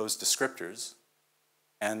of those descriptors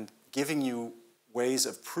and giving you ways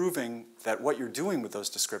of proving that what you're doing with those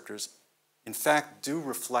descriptors in fact do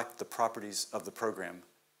reflect the properties of the program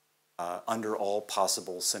under all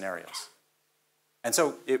possible scenarios. And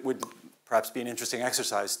so it would perhaps be an interesting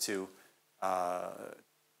exercise to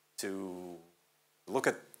look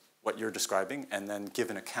at what you're describing and then give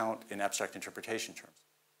an account in abstract interpretation terms.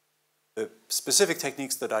 The specific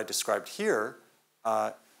techniques that I described here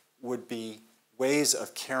would be ways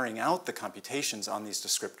of carrying out the computations on these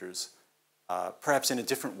descriptors, perhaps in a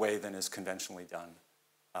different way than is conventionally done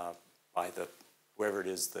by whoever it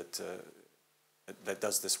is that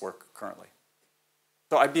does this work currently.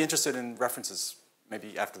 So I'd be interested in references.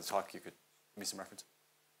 Maybe after the talk you could give me some references.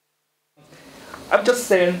 I'm just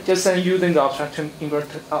saying using the abstraction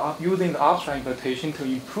using the abstract interpretation to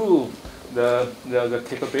improve the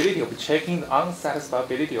capability of checking the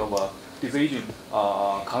unsatisfiability of decision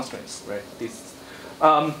constraints, right? This,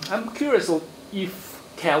 I'm curious if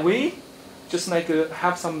can we just like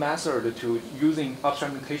have some method to using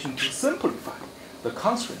abstract interpretation to simplify the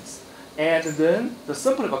constraints, and then the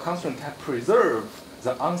simplified constraint can preserve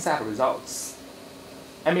the unset results.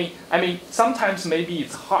 I mean, sometimes maybe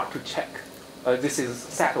it's hard to check. This is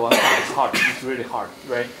set or unset. It's hard. It's really hard,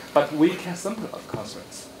 right? But we can simplify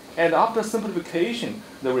constraints. And after simplification,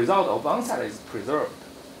 the result of unset is preserved.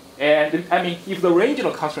 And I mean, if the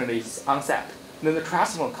original constraint is unset, then the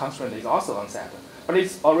transitional constraint is also unset. But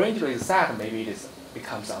it's originally set, maybe it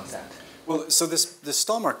becomes unset. Well, so this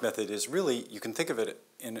Stallmark method is really, you can think of it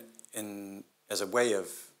as a way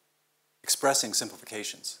of expressing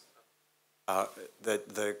simplifications.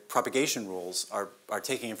 The propagation rules are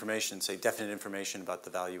taking information, say definite information about the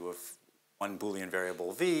value of one Boolean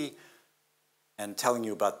variable v, and telling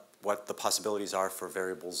you about what the possibilities are for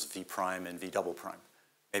variables v prime and v double prime.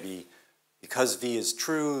 Maybe because v is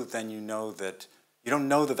true, then you know that you don't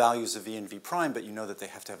know the values of v and v prime, but you know that they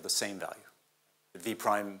have to have the same value. That v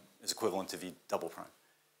prime is equivalent to v double prime.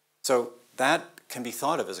 So that can be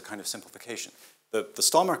thought of as a kind of simplification. The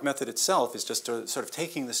Stallmark method itself is just sort of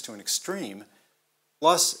taking this to an extreme,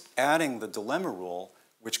 plus adding the dilemma rule,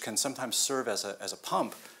 which can sometimes serve as a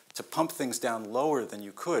pump to pump things down lower than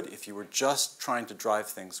you could if you were just trying to drive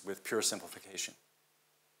things with pure simplification.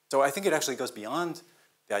 So I think it actually goes beyond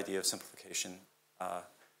the idea of simplification.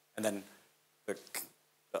 And then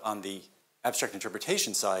on the abstract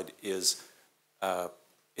interpretation side is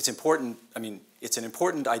it's important, I mean, it's an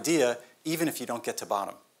important idea even if you don't get to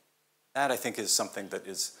bottom. That, I think, is something that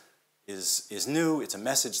is new. It's a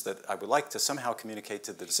message that I would like to somehow communicate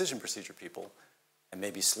to the decision procedure people, and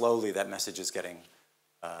maybe slowly that message is getting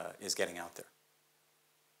out there.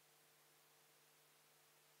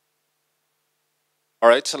 All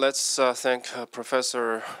right, so let's thank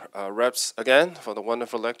Professor Reps again for the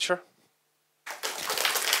wonderful lecture.